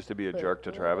counterpoint just to be a jerk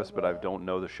to Travis, but I don't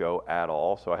know the show at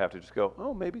all, so I have to just go,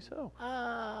 oh, maybe so.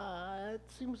 It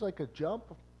seems like a jump,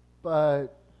 but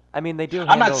I mean, they do.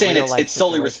 I'm not saying handle it's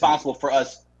solely real-life responsible for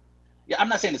us. Yeah, I'm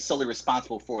not saying it's solely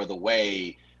responsible for the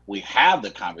way we have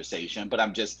the conversation, but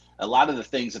a lot of the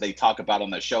things that they talk about on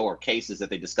the show or cases that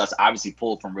they discuss obviously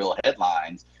pulled from real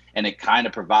headlines, and it kind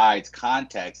of provides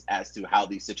context as to how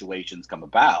these situations come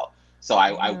about. So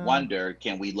I wonder,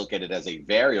 can we look at it as a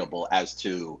variable as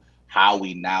to how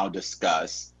we now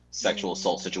discuss sexual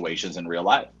assault situations in real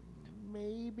life?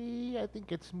 maybe I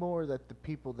think it's more that the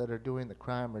people that are doing the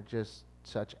crime are just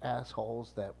such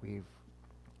assholes that we've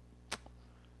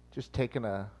just taken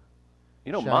a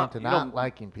shine to not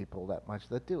liking people that much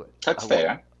that do it. That's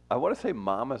fair. I want to say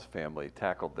Mama's Family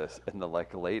tackled this in the late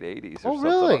 80s or Oh, something.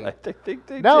 really? I think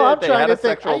they No, did. I'm They trying had to a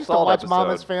think. sexual I used to assault watch episode.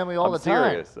 Mama's Family all I'm the time.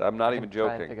 serious. I'm not even Try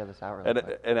and joking. figure this out really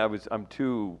quick. And I was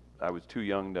too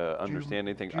young to understand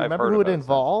anything. Do you I've remember heard who of it it.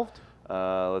 involved?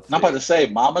 Let's see. I'm about to say,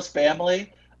 Mama's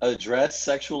Family addressed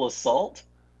sexual assault?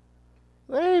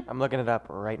 I'm looking it up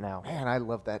right now. Man, I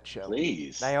love that show.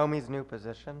 Please. Naomi's new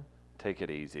position. Take it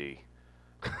easy.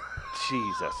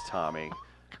 Jesus, Tommy.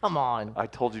 Come on. I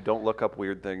told you don't look up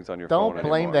weird things on your phone Don't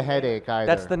blame anymore. the headache either.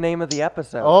 That's the name of the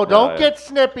episode. Oh, don't Yeah. get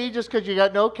snippy just because you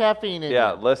got no caffeine in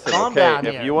Yeah, you. listen, Calm okay, down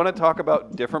if here. you want to talk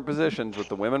about different positions with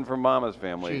the women from Mama's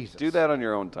Family, Jesus. do that on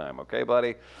your own time, okay,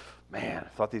 buddy? Man, I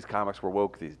thought these comics were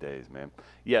woke these days, man.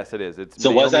 Yes, it is. It's So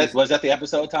was Naomi's- that the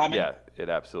episode, Tommy? Yeah, it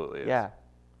absolutely is. Yeah.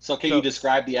 So can you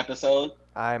describe the episode?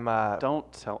 I'm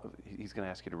Don't tell. He's going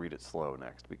to ask you to read it slow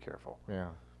next. Be careful. Yeah.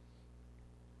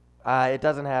 it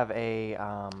doesn't have a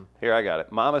Here, I got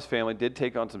it. Mama's Family did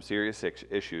take on some serious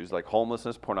issues like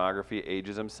homelessness, pornography,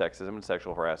 ageism, sexism, and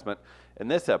sexual harassment in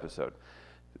this episode.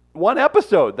 One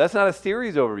episode. That's not a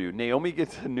series overview. Naomi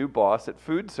gets a new boss at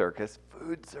Food Circus.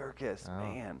 Food Circus,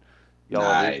 man.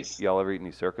 Nice. Y'all ever eat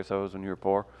any Circus O's when you were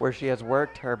poor? where she has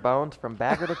worked her bones from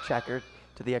bagger to checker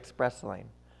to the express lane.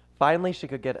 Finally, she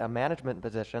could get a management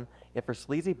position if her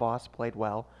sleazy boss, played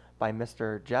well by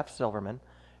Mr. Jeff Silverman,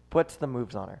 puts the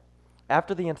moves on her.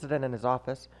 After the incident in his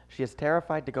office, she is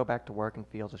terrified to go back to work and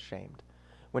feels ashamed.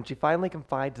 When she finally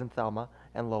confides in Thelma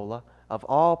and Lola, of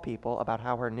all people, about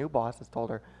how her new boss has told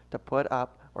her to put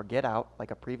up or get out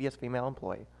like a previous female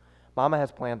employee, Mama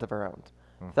has plans of her own.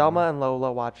 Thelma and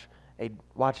Lola watched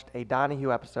a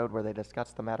Donahue episode where they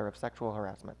discussed the matter of sexual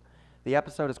harassment. The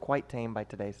episode is quite tame by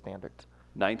today's standards.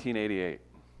 1988.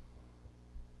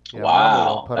 Yeah, Mama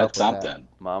Wow, won't put that's up with that. something.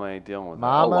 Mama ain't dealing with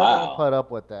Mama wow. won't put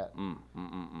up with that.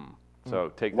 that. So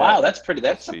take Wow, that.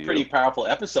 that's a See pretty you. powerful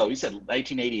episode. You said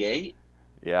 1988?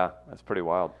 Yeah, that's pretty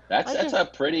wild. That's a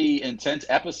pretty intense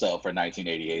episode for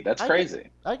 1988. That's crazy.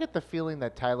 I get the feeling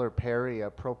that Tyler Perry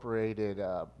appropriated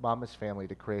Mama's Family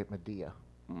to create Medea.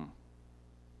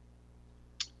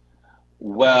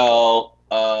 Well,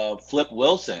 Flip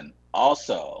Wilson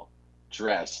also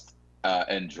dressed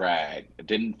in drag.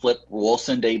 Didn't Flip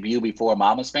Wilson debut before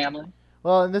Mama's Family?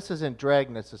 Well, and this isn't drag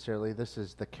necessarily. This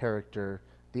is the character,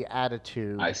 the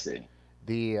attitude. I see.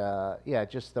 The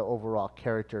just the overall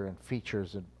character and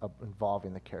features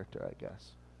involving the character, I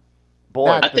guess. Boy,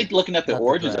 Not I think looking at the not the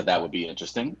origins drag of that part. would be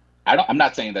interesting. I'm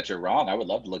not saying that you're wrong. I would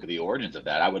love to look at the origins of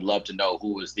that. I would love to know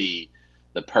who was the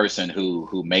person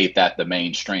who made that the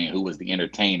mainstream, who was the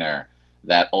entertainer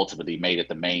that ultimately made it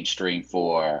the mainstream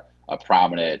for a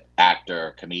prominent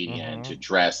actor, comedian to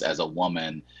dress as a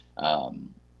woman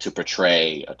to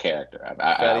portray a character.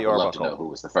 I would love to know who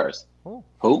was the first. Oh.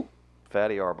 Who?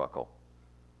 Fatty Arbuckle.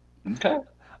 Okay.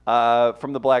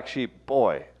 From the Black Sheep,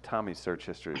 boy, Tommy's search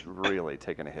history is really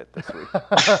taking a hit this week.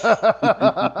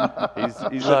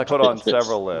 he's been put on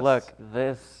several lists. Look,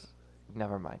 this.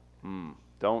 Never mind.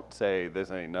 Don't say this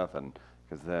ain't nothing,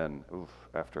 because then,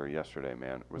 after yesterday,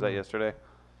 man. Was that yesterday?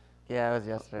 Yeah, it was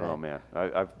yesterday. Oh man,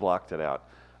 I've blocked it out.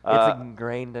 It's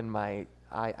ingrained in my.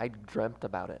 I dreamt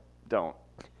about it. Don't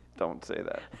say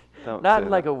that. Don't Not say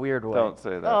in like that. a weird way. Don't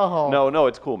say that. Oh. No,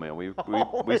 it's cool, man. We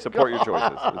support your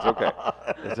choices. It's okay.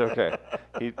 It's okay.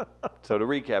 So to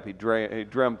recap, he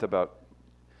dreamt about.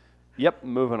 Yep,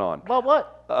 moving on. Well,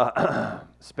 what?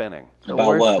 Spinning. About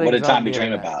worst what? What things did on Tommy the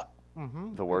dream internet.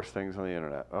 about? The worst things on the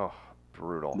internet. Oh,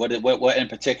 brutal. What in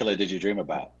particular did you dream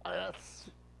about? Yes.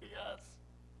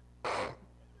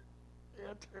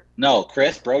 No,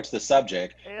 Chris, broach the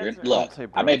subject. Answer. Look, Don't say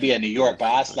I may broach. be in New York, but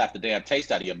I'll slap the damn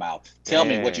taste out of your mouth. Tell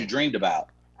me what you Dang. dreamed about.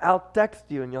 I'll text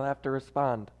you and you'll have to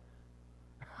respond.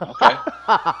 Okay. It's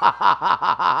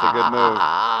a good move.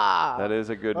 That is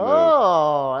a good move.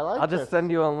 Oh, I like I'll this. just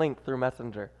send you a link through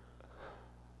Messenger.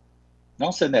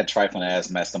 Don't send that trifling ass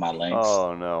mess to my links.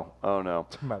 Oh no.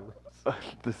 My lips.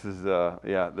 This is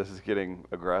this is getting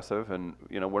aggressive, and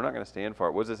we're not going to stand for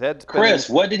it. Was his head spinning? Chris,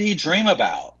 what did he dream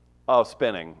about? Oh,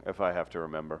 spinning, if I have to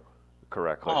remember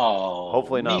correctly. Oh,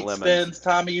 Hopefully not meat lemons. spins,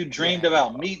 Tommy. You dreamed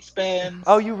about meat spins.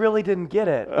 Oh, you really didn't get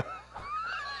it.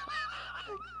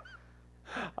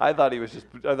 I thought he was just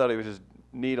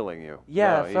needling you.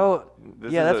 Yeah, No, this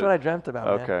is that's what I dreamt about.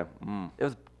 Man. Okay. Mm. It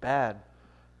was bad.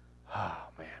 Oh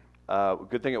man.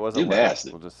 Good thing it wasn't You lemons. nasty.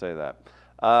 We'll just say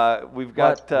that. We've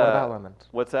got. What about lemons?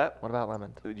 What's that? What about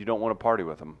lemons? You don't want to party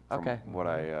with them. From Okay. What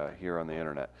I hear on the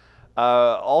internet.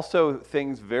 Also,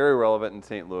 things very relevant in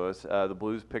St. Louis. The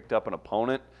Blues picked up an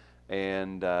opponent,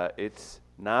 and it's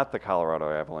not the Colorado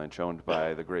Avalanche, owned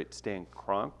by the great Stan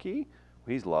Kroenke.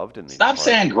 He's loved in these Stop parts.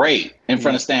 saying great in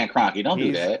front of Stan Kroenke. Don't do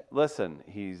He's- that. Listen,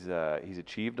 he's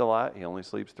achieved a lot. He only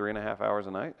sleeps 3.5 hours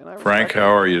a night. And I Frank, respect how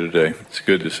it. are you today? It's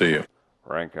good to see you.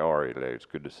 Frank, how are you today? It's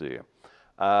good to see you.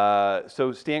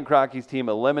 So Stan Kroenke's team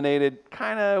eliminated.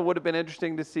 Kind of would have been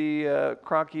interesting to see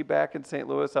Kroenke back in St.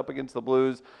 Louis up against the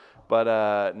Blues,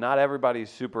 but not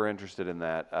everybody's super interested in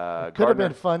that. Could have Gardner-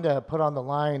 been fun to put on the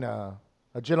line a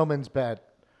gentleman's bet,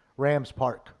 Rams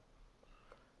Park.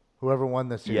 Whoever won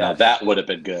this year. Yeah. Now that would have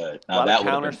been good. A Now lot that of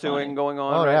would have been countersuing funny. going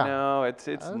on Oh, right yeah. now. It's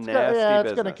It's nasty it's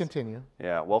business. going to continue.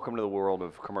 Yeah, welcome to the world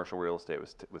of commercial real estate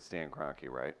with Stan Kroenke,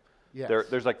 right? Yes.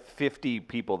 There's like 50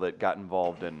 people that got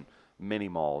involved in mini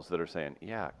malls that are saying,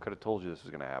 yeah, could have told you this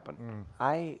was going to happen.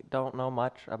 I don't know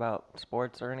much about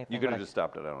sports or anything. You could but have just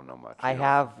stopped it. I don't know much. I You know.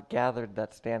 have gathered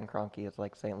that Stan Kroenke is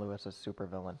like St. Louis's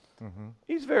supervillain.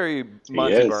 He's very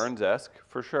Monty is. Burns-esque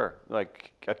for sure.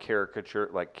 Like a caricature,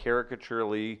 like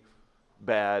caricaturely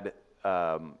bad,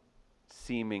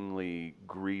 seemingly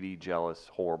greedy, jealous,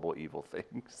 horrible, evil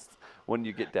things. When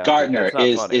you get down Gardner, to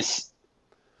it, that's not funny.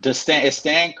 is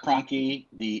Stan Kroenke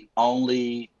the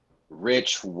only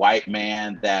rich white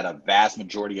man that a vast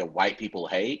majority of white people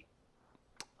hate?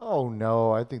 Oh,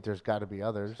 no. I think there's got to be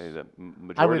others. Say the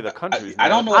majority of the country. I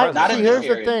don't know. Not in See, this here's the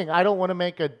area. thing. I don't want to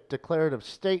make a declarative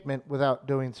statement without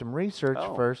doing some research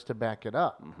Oh. first to back it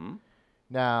up. Mm-hmm.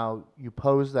 Now, you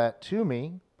pose that to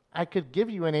me. I could give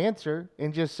you an answer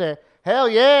and just say, hell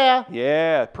yeah,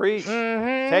 Yeah, preach.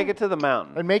 Take it to the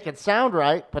mountain. and make it sound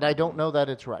right, but I don't know that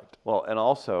it's right. Well, and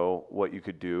also what you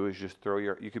could do is just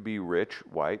you could be rich,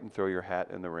 white, and throw your hat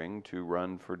in the ring to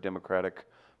run for Democratic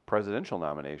presidential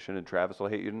nomination, and Travis will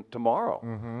hate you tomorrow.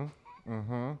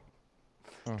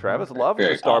 Travis loved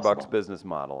Very the Starbucks possible. business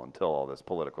model until all this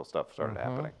political stuff started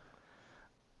happening.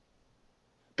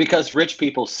 Because rich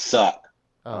people suck.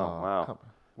 Oh, wow. come on.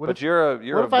 What But if, you're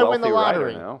what a if I win the wealthy writer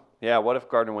lottery? now. Yeah, what if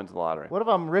Gardner wins the lottery? what if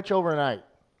I'm rich overnight?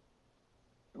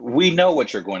 We know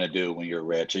what you're going to do when you're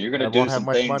rich, and you're going I to do won't have some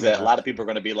much things money that a left. lot of people are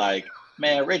going to be like,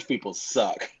 "Man, rich people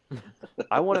suck."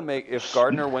 I want to make, if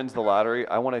Gardner wins the lottery,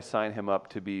 I want to sign him up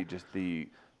to be just the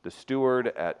steward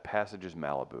at Passages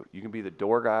Malibu. You can be the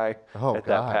door guy Oh, at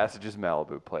that God. Passages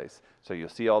Malibu place. So you'll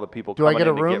see all the people Do I coming get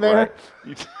a in to room get there?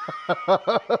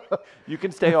 right. You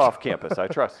can stay off campus. I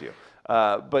trust you.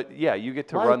 But yeah, you get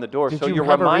to Why? run the door. Did so you you're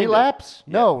have reminded. a relapse?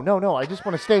 Yeah. No. I just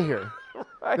want to stay here.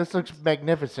 Right. This looks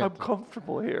magnificent. I'm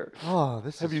comfortable here. Oh,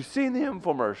 this Have is. you seen the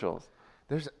infomercials?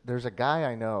 There's a guy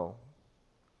I know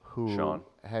who Sean.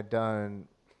 had done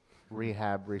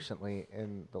rehab recently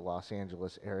in the Los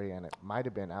Angeles area, and it might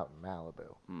have been out in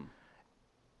Malibu. Hmm.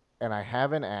 And I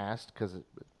haven't asked because it's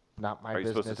not my Are you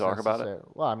business. supposed to talk about it?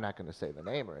 necessarily. Well, I'm not going to say the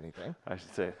name or anything. I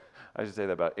should say that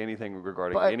about anything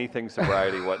regarding But- anything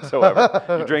sobriety whatsoever.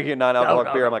 You're drinking a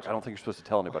non-alcoholic beer. I'm like, I don't think you're supposed to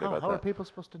tell anybody How about are that. people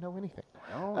supposed to know anything?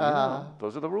 Well,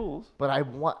 those are the rules. But I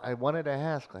wanted to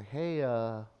ask, like, hey,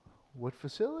 what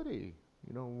facility?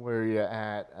 You know, where you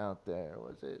at out there?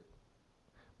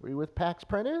 Were you with Pax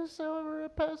Prentice over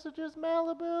at Passages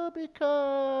Malibu?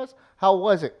 Because how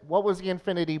was it? What was the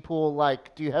infinity pool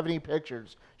like? Do you have any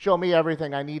pictures? Show me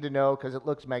everything I need to know because it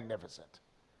looks magnificent.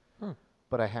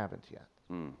 but I haven't yet.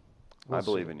 I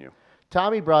believe in you.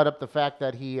 Tommy brought up the fact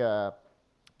that he, what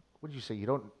did you say? You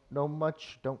don't know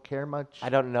much, don't care much? I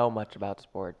don't know much about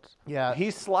sports. Yeah.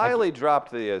 He slyly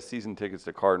dropped the season tickets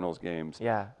to Cardinals games.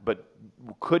 Yeah. But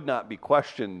could not be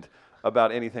questioned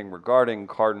about anything regarding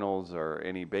Cardinals or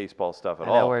any baseball stuff at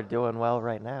I know all. we're doing well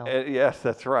right now. Yes,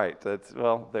 that's right.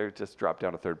 They're just dropped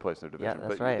down to third place in their Yeah, division.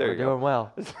 that's but right. there We're you go. doing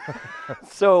well.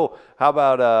 So how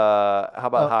about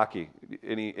hockey?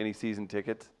 Any season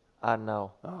tickets?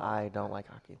 No, I don't like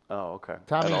hockey. Oh, okay.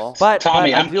 Tommy's- At all? But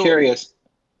Tommy, but I I'm do- curious.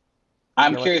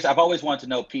 I'm You know curious. I've always wanted to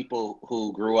know people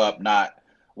who grew up not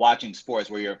watching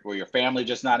sports. Were your family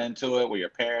just not into it? Were your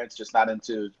parents just not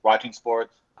into watching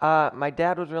sports? My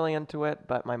dad was really into it,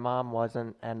 but my mom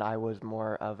wasn't, and I was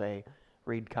more of a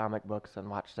read comic books and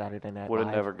watch Saturday Night Would have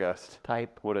Live never guessed.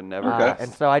 type. Would have never Okay. guessed.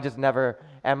 And so I just never.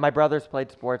 And my brothers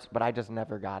played sports, but I just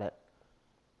never got it.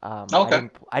 Okay.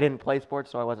 I didn't play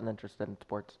sports, so I wasn't interested in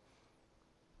sports.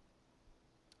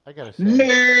 I gotta say.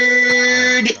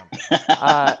 Nerd.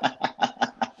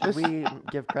 Should we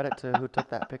give credit to who took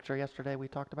that picture yesterday we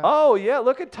talked about? Oh, yeah.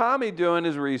 Look at Tommy doing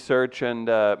his research and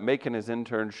making his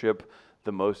internship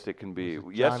the most it can be.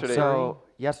 Yesterday, So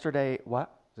yesterday,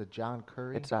 what? Is it John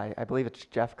Curry? It's I believe it's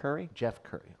Jeff Curry. Jeff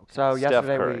Curry. Okay. So Steph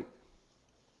yesterday Curry.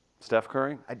 Steph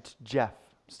Curry? it's Jeff.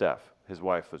 Steph. His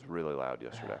wife was really loud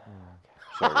yesterday.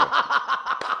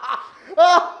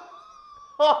 Oh,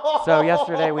 Sorry. So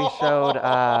yesterday we showed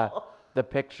the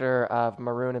picture of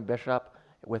Maroon and Bishop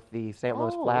with the St.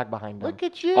 Louis Oh, flag behind them. Look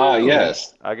at you. Oh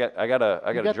yes. I got a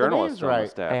got the journalist names on the right.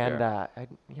 staff And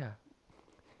here.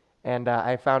 And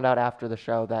I found out after the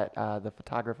show that the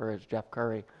photographer is Jeff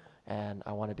Curry, and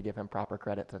I wanted to give him proper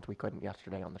credit since we couldn't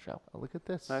yesterday on the show. Oh, look at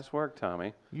this. Nice work,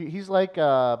 Tommy. He's like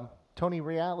Tony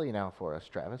Reale now for us,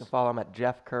 Travis. Follow him at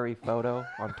Jeff Curry Photo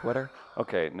on Twitter.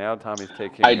 Okay, now Tommy's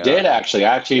taking. I did actually.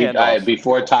 handoffs.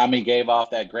 Before Tommy gave off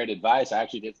that great advice, I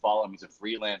actually did follow him. He's a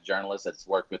freelance journalist that's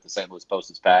worked with the St. Louis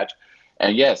Post-Dispatch.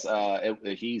 And yes,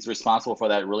 he's responsible for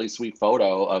that really sweet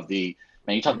photo of the,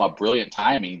 man, you talk about brilliant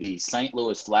timing. The St.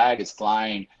 Louis flag is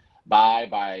flying by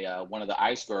one of the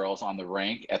ice girls on the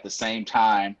rink at the same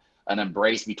time, an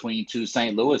embrace between two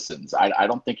St. Louisans. I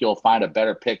don't think you'll find a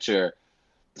better picture.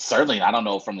 Certainly, I don't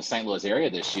know, from the St. Louis area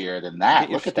this year than that. Get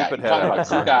your Look at that. stupid You're talking head about out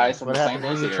two of guys from What the St. happens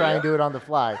when Louis you try and area. do it on the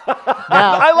fly?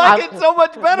 Now, I like it so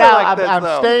much better now, like this, I'm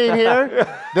though. staying here.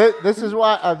 This is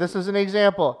why. This is an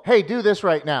example. Hey, do this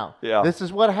right now. Yeah. This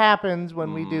is what happens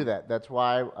when we do that. That's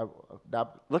why.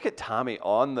 Look at Tommy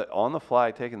on the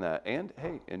fly taking that. And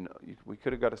hey, we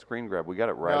could have got a screen grab. We got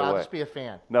it right I'll away. just be a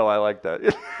fan. No, I like that.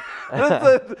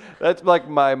 That's like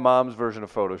my mom's version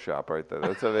of Photoshop right there.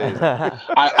 That's amazing.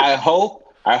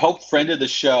 I hope friend of the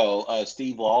show,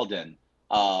 Steve Walden,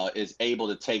 is able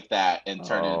to take that and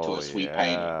turn it into a sweet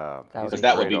painting. Because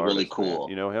that would be really cool.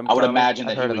 You know him? I would Tommy? imagine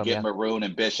that I've he heard would of get him, yeah. Maroon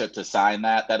and Bishop to sign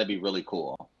that. That'd be really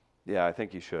cool. Yeah, I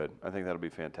think you should. I think that'll be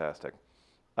fantastic.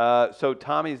 So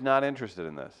Tommy's not interested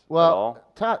in this at all?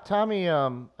 Well, Tommy,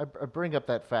 I bring up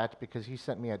that fact because he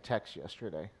sent me a text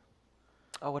yesterday.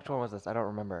 Oh, which one was this? I don't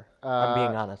remember. I'm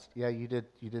being honest. Yeah, you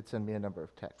did send me a number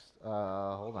of texts.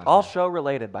 Hold on. All show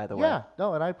related, by the way. Yeah,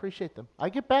 no, and I appreciate them. I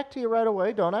get back to you right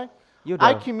away, don't I? You do.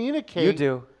 I communicate. You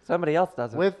do. Somebody else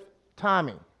doesn't. With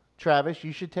Tommy. Travis,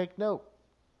 you should take note.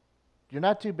 You're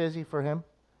not too busy for him.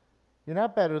 You're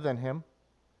not better than him.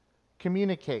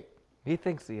 Communicate. He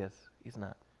thinks he is. He's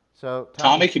not. So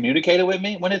Tommy communicated with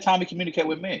me? When did Tommy communicate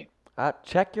with me?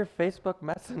 Check your Facebook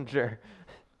Messenger.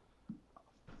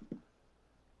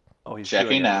 Oh, he's Checking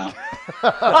doing it. now.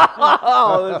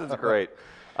 Oh, this is great.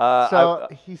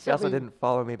 he He sent also me, didn't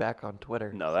follow me back on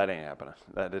Twitter. No, that ain't happening.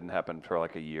 That didn't happen for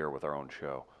like a year with our own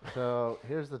show. So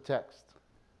here's the text.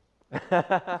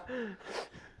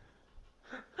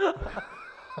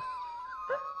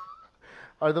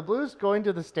 Are the Blues going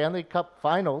to the Stanley Cup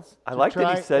Finals? I to like that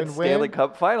try he said and Stanley win?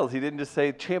 Cup Finals. He didn't just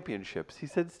say championships. He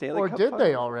said Stanley Or Cup did Finals.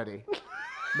 they already?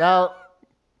 Now,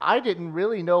 I didn't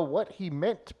really know what he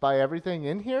meant by everything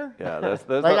in here. Yeah, that's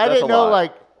Like that's I didn't a know lot.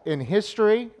 like in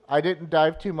history. I didn't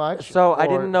dive too much. So I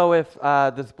or- didn't know if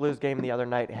this Blues game the other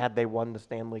night, had they won the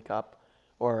Stanley Cup,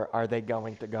 or are they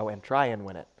going to go and try and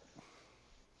win it?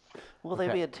 Will they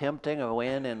be attempting a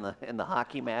win in the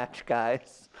hockey match,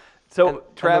 guys? So And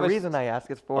Travis, the reason I ask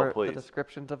is for the please.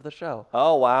 descriptions of the show.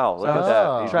 Oh wow, look at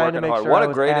that. He's Trying to working make hard. sure What I a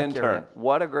was great accurate. intern.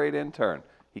 What a great intern.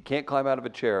 He can't climb out of a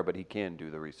chair, but he can do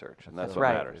the research, and that's what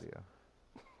right. matters.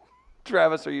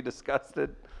 Travis, are you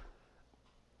disgusted?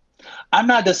 I'm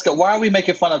not disgusted. Why are we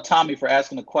making fun of Tommy for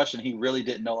asking a question he really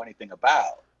didn't know anything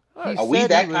about? Are we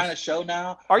that kind of show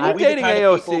now? Are you we the dating kind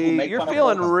of people who AOC? make You're fun of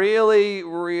feeling women? really,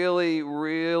 really,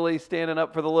 really standing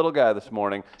up for the little guy this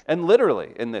morning, and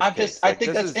literally in this case. I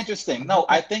think that's interesting. No,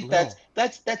 I think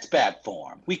that's bad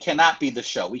form. We cannot be the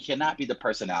show. We cannot be the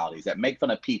personalities that make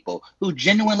fun of people who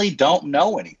genuinely don't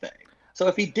know anything. So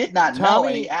if he did not know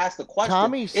and he asked the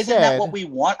question, isn't that what we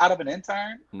want out of an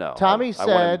intern? No. Tommy I want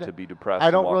him said, to be depressed. I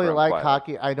and don't walk really around like quietly.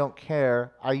 hockey. I don't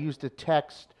care. I used a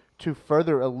text to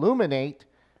further illuminate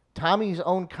Tommy's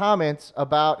own comments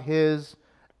about his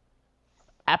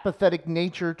apathetic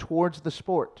nature towards the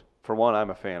sport. For one, I'm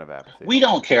a fan of apathy. We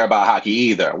don't care about hockey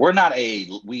either. We're not a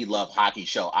we love hockey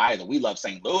show either. We love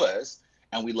St. Louis,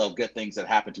 and we love good things that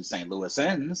happen to St.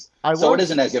 Louisans. So it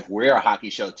isn't as if we're a hockey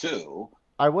show too.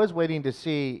 I was waiting to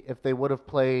see if they would have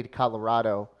played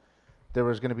Colorado. There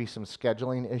was going to be some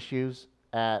scheduling issues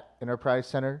at Enterprise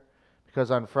Center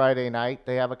because on Friday night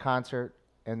they have a concert,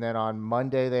 and then on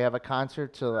Monday they have a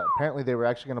concert. So apparently they were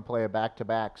actually going to play a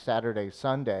back-to-back Saturday,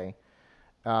 Sunday,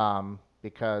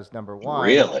 because number one,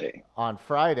 really, on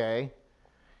Friday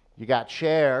you got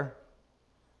Cher.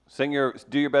 Do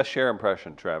your best Cher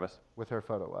impression, Travis. With her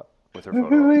photo up. With her photo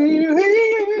up.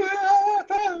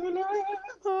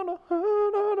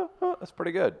 That's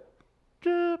pretty good.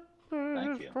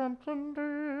 Thank you.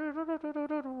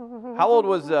 How old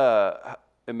was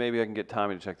and maybe I can get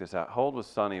Tommy to check this out. How old was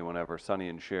Sonny whenever Sonny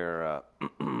and Cher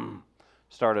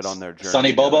started on their journey?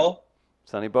 Sonny Bobo?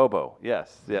 Sonny Bobo.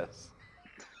 Yes.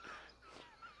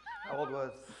 How old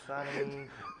was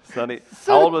Sonny?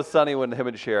 How old was Sonny when him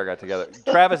and Cher got together?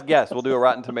 Travis, guess. We'll do a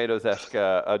Rotten Tomatoes-esque,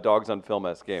 Dogs on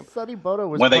Film-esque game. Sonny Bono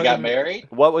was when they got married.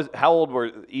 How old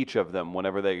were each of them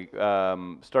whenever they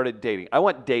started dating? I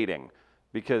want dating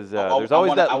because there's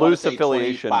always that loose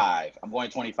affiliation. 25. I'm going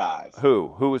 25.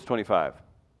 Who was 25?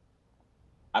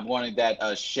 I'm going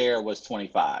that Cher was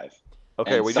 25.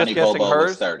 Okay, and we Sonny just guessing Bobo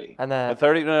hers. was 30. And then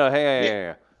 30? No.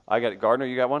 Hey. I got it. Gardner,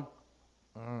 you got one?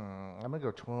 I'm going to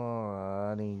go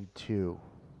 22.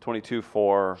 22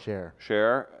 for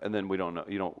Cher, and then we don't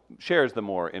know. Cher is the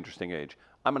more interesting age.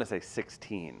 I'm going to say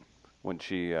 16 when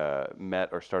she met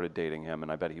or started dating him,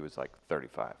 and I bet he was like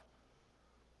 35.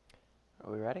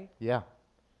 Are we ready? Yeah.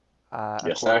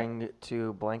 Yes, according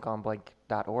to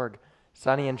blankonblank.org,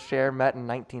 Sonny and Cher met in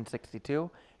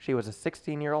 1962. She was a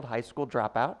 16-year-old high school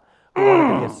dropout who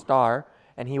wanted to be a star,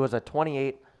 and he was a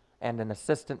 28 and an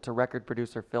assistant to record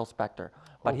producer Phil Spector.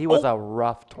 But he was a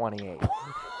rough 28.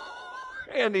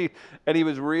 And he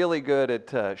was really good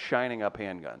at shining up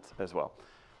handguns as well,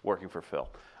 working for Phil.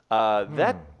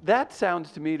 That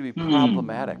sounds to me to be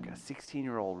problematic. A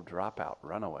 16-year-old dropout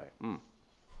runaway.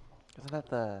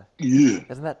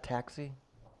 Isn't that Taxi?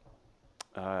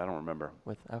 I don't remember.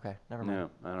 Never mind. No,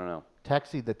 I don't know.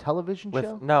 Taxi, the television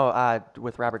show?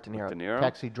 With Robert De Niro. De Niro?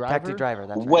 Taxi Driver? Taxi Driver,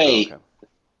 that's right.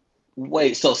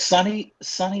 Wait, so Sonny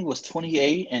was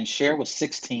 28 and Cher was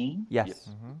 16? Yes.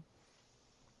 Mm-hmm.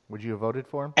 Would you have voted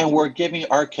for him? And we're giving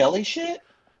R. Kelly shit?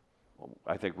 Well,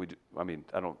 I think we do. I mean,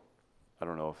 I don't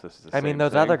know if this is the I same mean,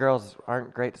 those thing. other girls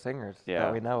aren't great singers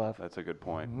that we know of. That's a good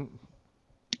point. Mm-hmm.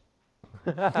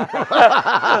 Feed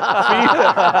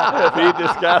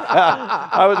just got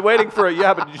I was waiting for it.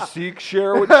 But did you see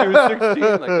Cher when she was 16?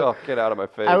 Like, oh, get out of my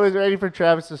face. I was ready for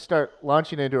Travis to start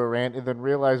launching into a rant and then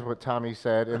realize what Tommy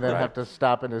said and then have to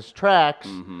stop in his tracks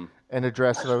and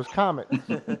address those comments.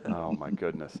 Oh, my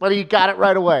goodness. But he got it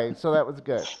right away, so that was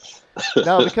good.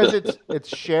 No, because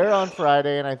it's Cher on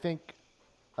Friday, and I think,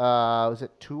 was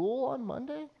it Tool on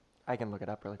Monday? I can look it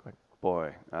up really quick.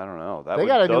 Boy, I don't know. They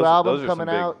got a new album coming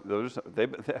out.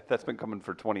 That's been coming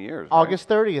for 20 years. August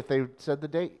 30th, they said the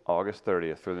date. August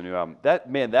 30th for the new album.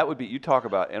 That would be, you talk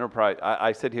about enterprise.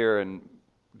 I sit here and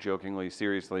jokingly,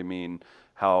 seriously mean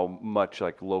how much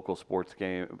like local sports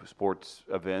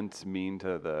events mean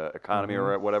to the economy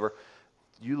or whatever.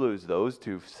 You lose those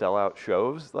two sellout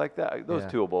shows like that. Those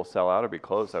two will both sell out or be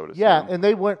close, I would assume. Yeah, and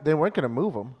they weren't going to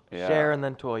move them. Yeah. Cher and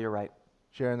then Tool, you're right.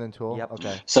 Cher and then Tool? Yep.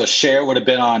 Okay. So Cher would have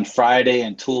been on Friday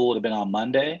and Tool would have been on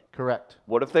Monday? Correct.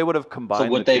 What if they would have combined So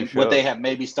would the two shows? would they have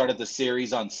maybe started the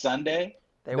series on Sunday?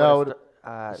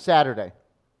 Saturday.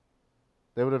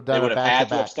 They would have done They would a have had to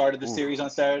back-to-back. have started the series on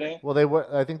Saturday? Well,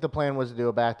 I think the plan was to do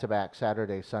a back-to-back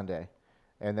Saturday, Sunday,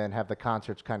 and then have the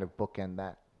concerts kind of bookend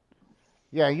that.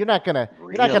 Yeah, you're not gonna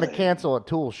cancel a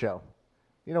Tool show.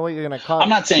 You know what you're gonna call? I'm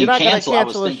not saying cancel. I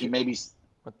was thinking maybe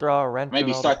throw a wrench.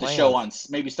 Maybe start the show on.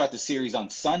 Maybe start the series on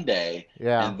Sunday.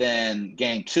 Yeah. And then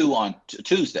game 2 on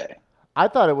Tuesday. I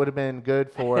thought it would have been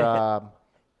good for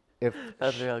if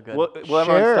That's real good. Will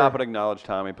everyone stop and acknowledge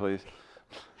Tommy, please?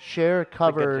 Cher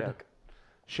covered.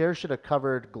 Cher should have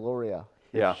covered Gloria.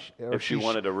 Yeah, if she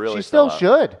wanted to really She still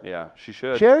sell out. should. Yeah, she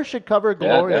should. Cher should cover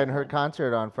Gloria in definitely. her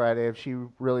concert on Friday if she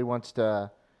really wants to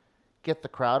get the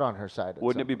crowd on her side.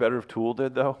 Wouldn't it be better if Tool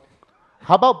did, though?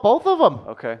 How about both of them?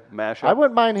 Okay, mashup. I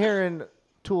wouldn't mind hearing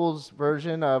Tool's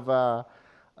version of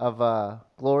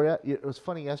Gloria. It was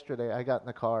funny yesterday. I got in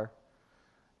the car,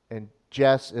 and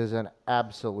Jess is an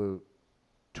absolute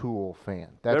Tool fan.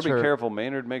 That's Better be her. careful.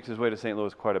 Maynard makes his way to St.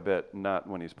 Louis quite a bit, not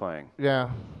when he's playing. Yeah.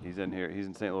 He's in here. He's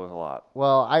in St. Louis a lot.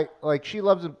 Well, she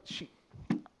loves him.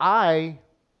 I,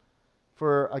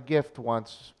 for a gift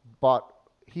once, bought.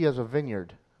 He has a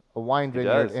vineyard, a wine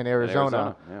vineyard does, in in Arizona.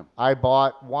 Arizona, yeah. I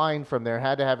bought wine from there.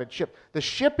 Had to have it shipped. The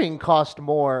shipping cost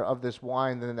more of this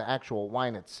wine than the actual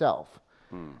wine itself.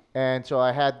 And so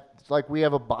I had, we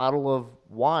have a bottle of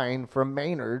wine from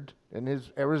Maynard in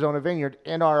his Arizona vineyard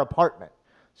in our apartment.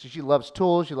 So she loves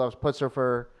Tool. She loves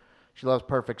Puscifer. She loves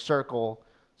Perfect Circle.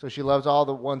 So she loves all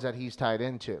the ones that he's tied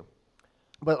into.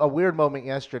 But a weird moment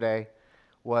yesterday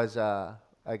was I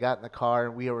got in the car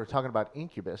and we were talking about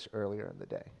Incubus earlier in the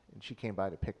day. And she came by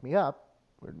to pick me up.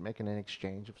 We were making an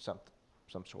exchange of some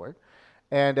sort.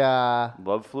 And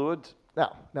Love fluids?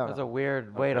 no. That's a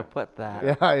weird way to put that.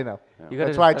 Yeah, I know. You could've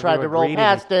That's why I just said tried we to were roll greeting.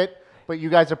 past it. But you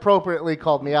guys appropriately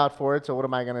called me out for it. So what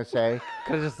am I going to say?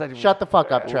 Could have just said Shut the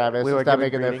fuck up, Travis. we were Stop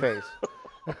giving making that greetings.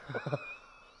 face.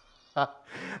 I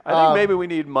think maybe we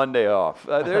need Monday off.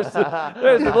 There's a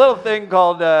little thing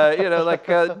called,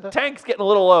 Tank's getting a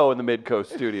little low in the Midcoast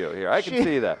studio here. I can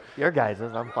see that. Your guys'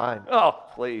 I'm fine. Oh,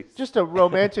 please. Just a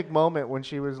romantic moment when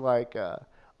she was like,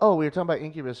 oh, we were talking about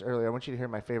Incubus earlier. I want you to hear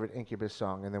my favorite Incubus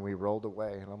song. And then we rolled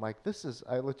away. And I'm like,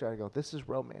 I looked at her and I go, this is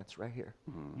romance right here.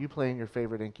 You playing your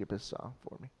favorite Incubus song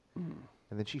for me.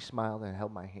 And then she smiled and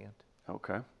held my hand.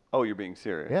 Okay. Oh, you're being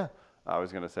serious? Yeah. I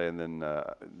was going to say, and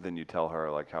then you tell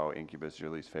her, how Incubus is your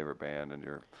least favorite band and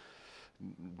you're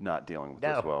not dealing with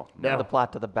this well. No. The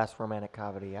plot to the best romantic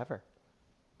comedy ever.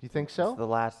 You think It's so? the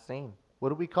last scene. What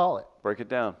do we call it? Break it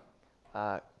down.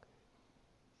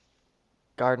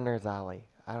 Gardener's Alley.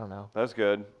 I don't know. That's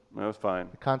good. That was fine.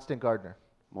 Constant Gardener.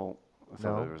 Well, I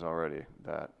thought No. there was already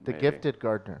that. The maybe. Gifted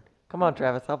Gardener. Come on,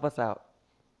 Travis, help us out.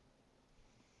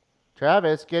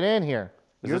 Travis, get in here.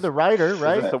 You're this- the writer, Is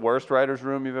right? this the worst writer's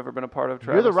room you've ever been a part of,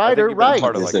 Travis? You're the I think writer, you've been a right.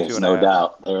 part of, There's 2.5. no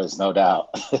doubt. There is no doubt.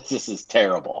 This is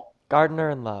terrible. Gardener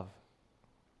in Love.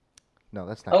 No,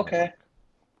 that's not. gonna Okay. work.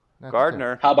 That's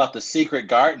Gardner. How about the Secret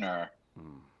Gardener?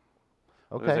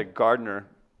 There's Okay. a Gardner.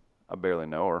 I barely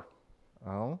know her.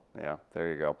 Oh. Yeah,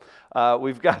 there you go.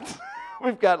 We've got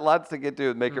we've got lots to get to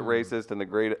with Make It Racist and the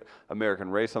Great American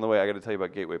Race on the way. I got to tell you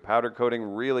about Gateway Powder Coating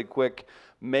really quick.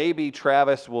 Maybe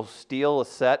Travis will steal a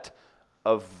set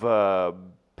of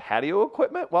patio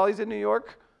equipment while he's in New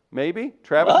York. Maybe.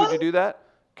 Travis, would you do that?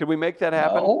 Could we make that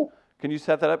happen? No. Can you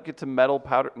set that up? Get some metal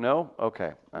powder? No?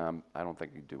 Okay. I don't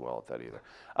think you'd do well at that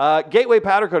either. Gateway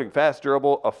Powder Coating. Fast,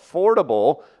 durable,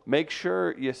 affordable. Make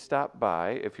sure you stop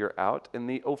by if you're out in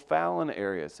the O'Fallon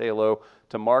area. Say hello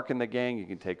to Mark and the gang. You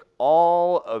can take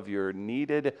all of your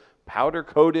needed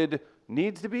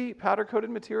needs to be powder-coated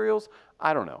materials.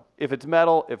 I don't know. If it's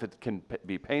metal, if it can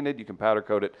be painted, you can powder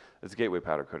coat it. It's Gateway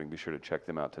Powder Coating. Be sure to check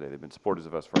them out today. They've been supporters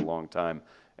of us for a long time.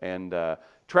 And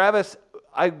Travis,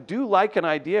 I do like an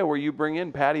idea where you bring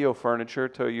in patio furniture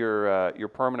to your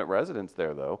permanent residence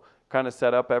there, though. Kind of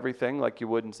set up everything like you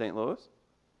would in St. Louis.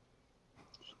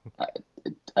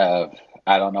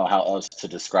 I don't know how else to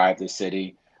describe the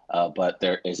city, but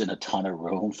there isn't a ton of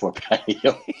room for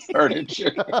patio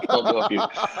furniture. I don't know if you.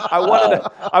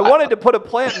 I wanted to put a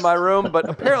plant in my room, but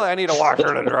apparently I need a washer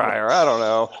and a dryer. I don't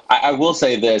know. I will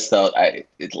say this though. I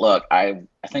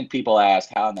think people ask,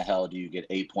 how in the hell do you get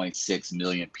 8.6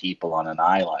 million people on an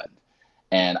island?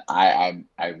 And I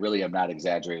really am not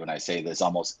exaggerating when I say this.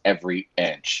 Almost every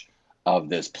inch of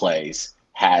this place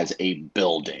has a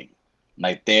building.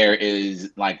 There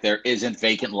isn't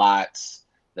vacant lots.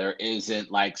 There isn't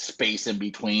space in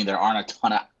between. There aren't a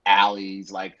ton of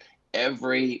alleys.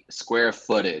 Every square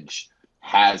footage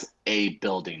has a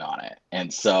building on it.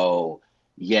 And so,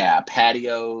 yeah,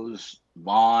 patios,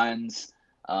 lawns,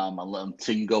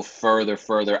 until you go further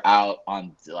out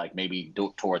on maybe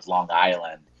towards Long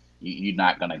Island, you're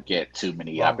not going to get too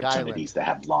many Long opportunities to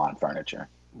have lawn furniture.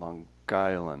 Long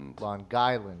Island. Long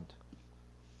Island.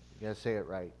 You gotta say it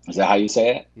right. Is that how you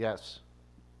say it? Yes.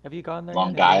 Have you gone there?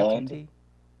 Long yet? Have you Island? AT&T?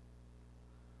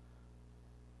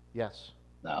 Yes.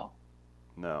 No.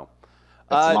 No.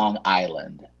 It's Long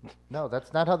Island. No,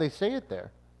 that's not how they say it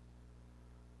there.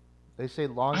 They say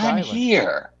Long I'm Island.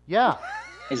 here. Yeah.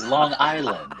 Is Long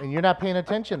Island. And you're not paying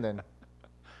attention then.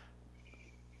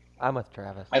 I'm with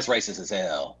Travis. That's racist as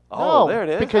hell. Oh, No, there it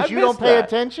is. Because I you don't missed pay that.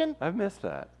 attention? I've missed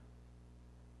that.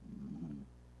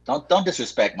 Don't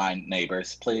disrespect my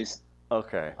neighbors, please.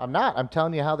 Okay. I'm not. I'm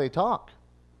telling you how they talk.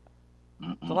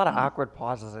 There's a lot of awkward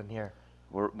pauses in here.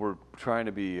 We're trying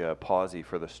to be pausey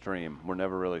for the stream. We're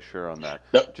never really sure on that.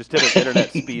 Nope. Just did an internet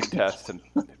speed test, and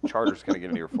Charter's going to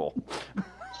get an earful.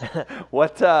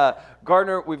 What,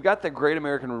 Gardner, we've got the Great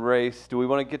American Race. Do we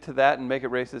want to get to that and make it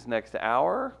race this next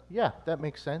hour? Yeah, that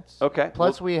makes sense. Okay.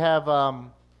 Plus, we have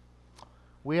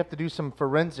to do some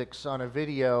forensics on a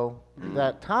video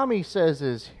that Tommy says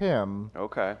is him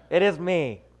Okay. It is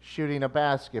me. shooting a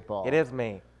basketball. It is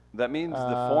me. That means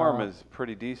the form is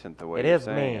pretty decent the way It you're is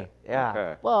saying me, it. yeah.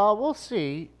 Okay. Well, we'll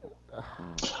see.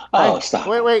 Oh, stop.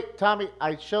 Wait, Tommy.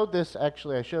 I showed this,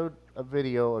 actually. I showed a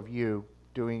video of you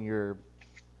doing your,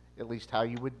 at least how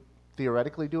you would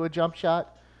theoretically do a jump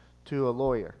shot to a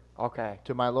lawyer, Okay.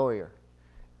 to my lawyer.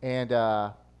 And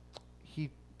he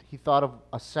thought of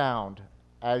a sound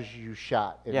as you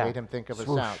shot. It Yeah. made him think of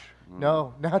Swoosh. a sound.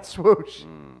 No, not swoosh.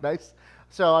 Nice.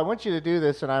 So I want you to do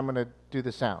this, and I'm going to do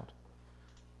the sound.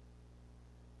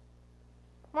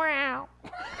 Wow.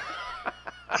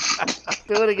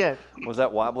 Do it again. Was that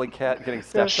wobbly cat getting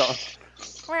stepped on?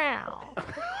 Wow.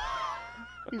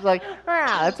 He's like,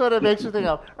 wow. That's what it makes me think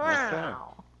of. Okay.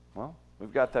 Wow. Well,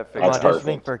 we've got that I'm figured That's out. auditioning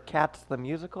perfect. for Cats the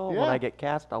Musical. Yeah. When I get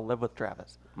cast, I'll live with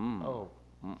Travis. Oh.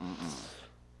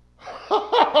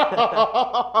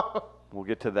 We'll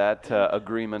get to that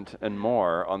agreement and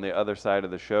more on the other side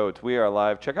of the show. It's We Are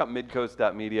Live. Check out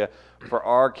midcoast.media for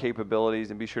our capabilities,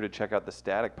 and be sure to check out the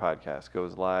Static podcast.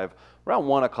 Goes live around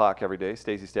 1 o'clock every day.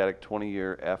 Stacey Static,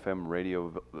 20-year FM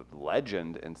radio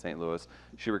legend in St. Louis.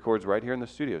 She records right here in the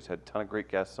studios. Had a ton of great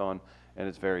guests on, and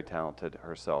is very talented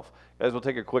herself. Guys, we'll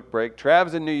take a quick break.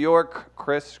 Trav's in New York.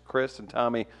 Chris, and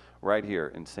Tommy right here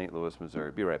in St. Louis,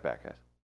 Missouri. Be right back, guys.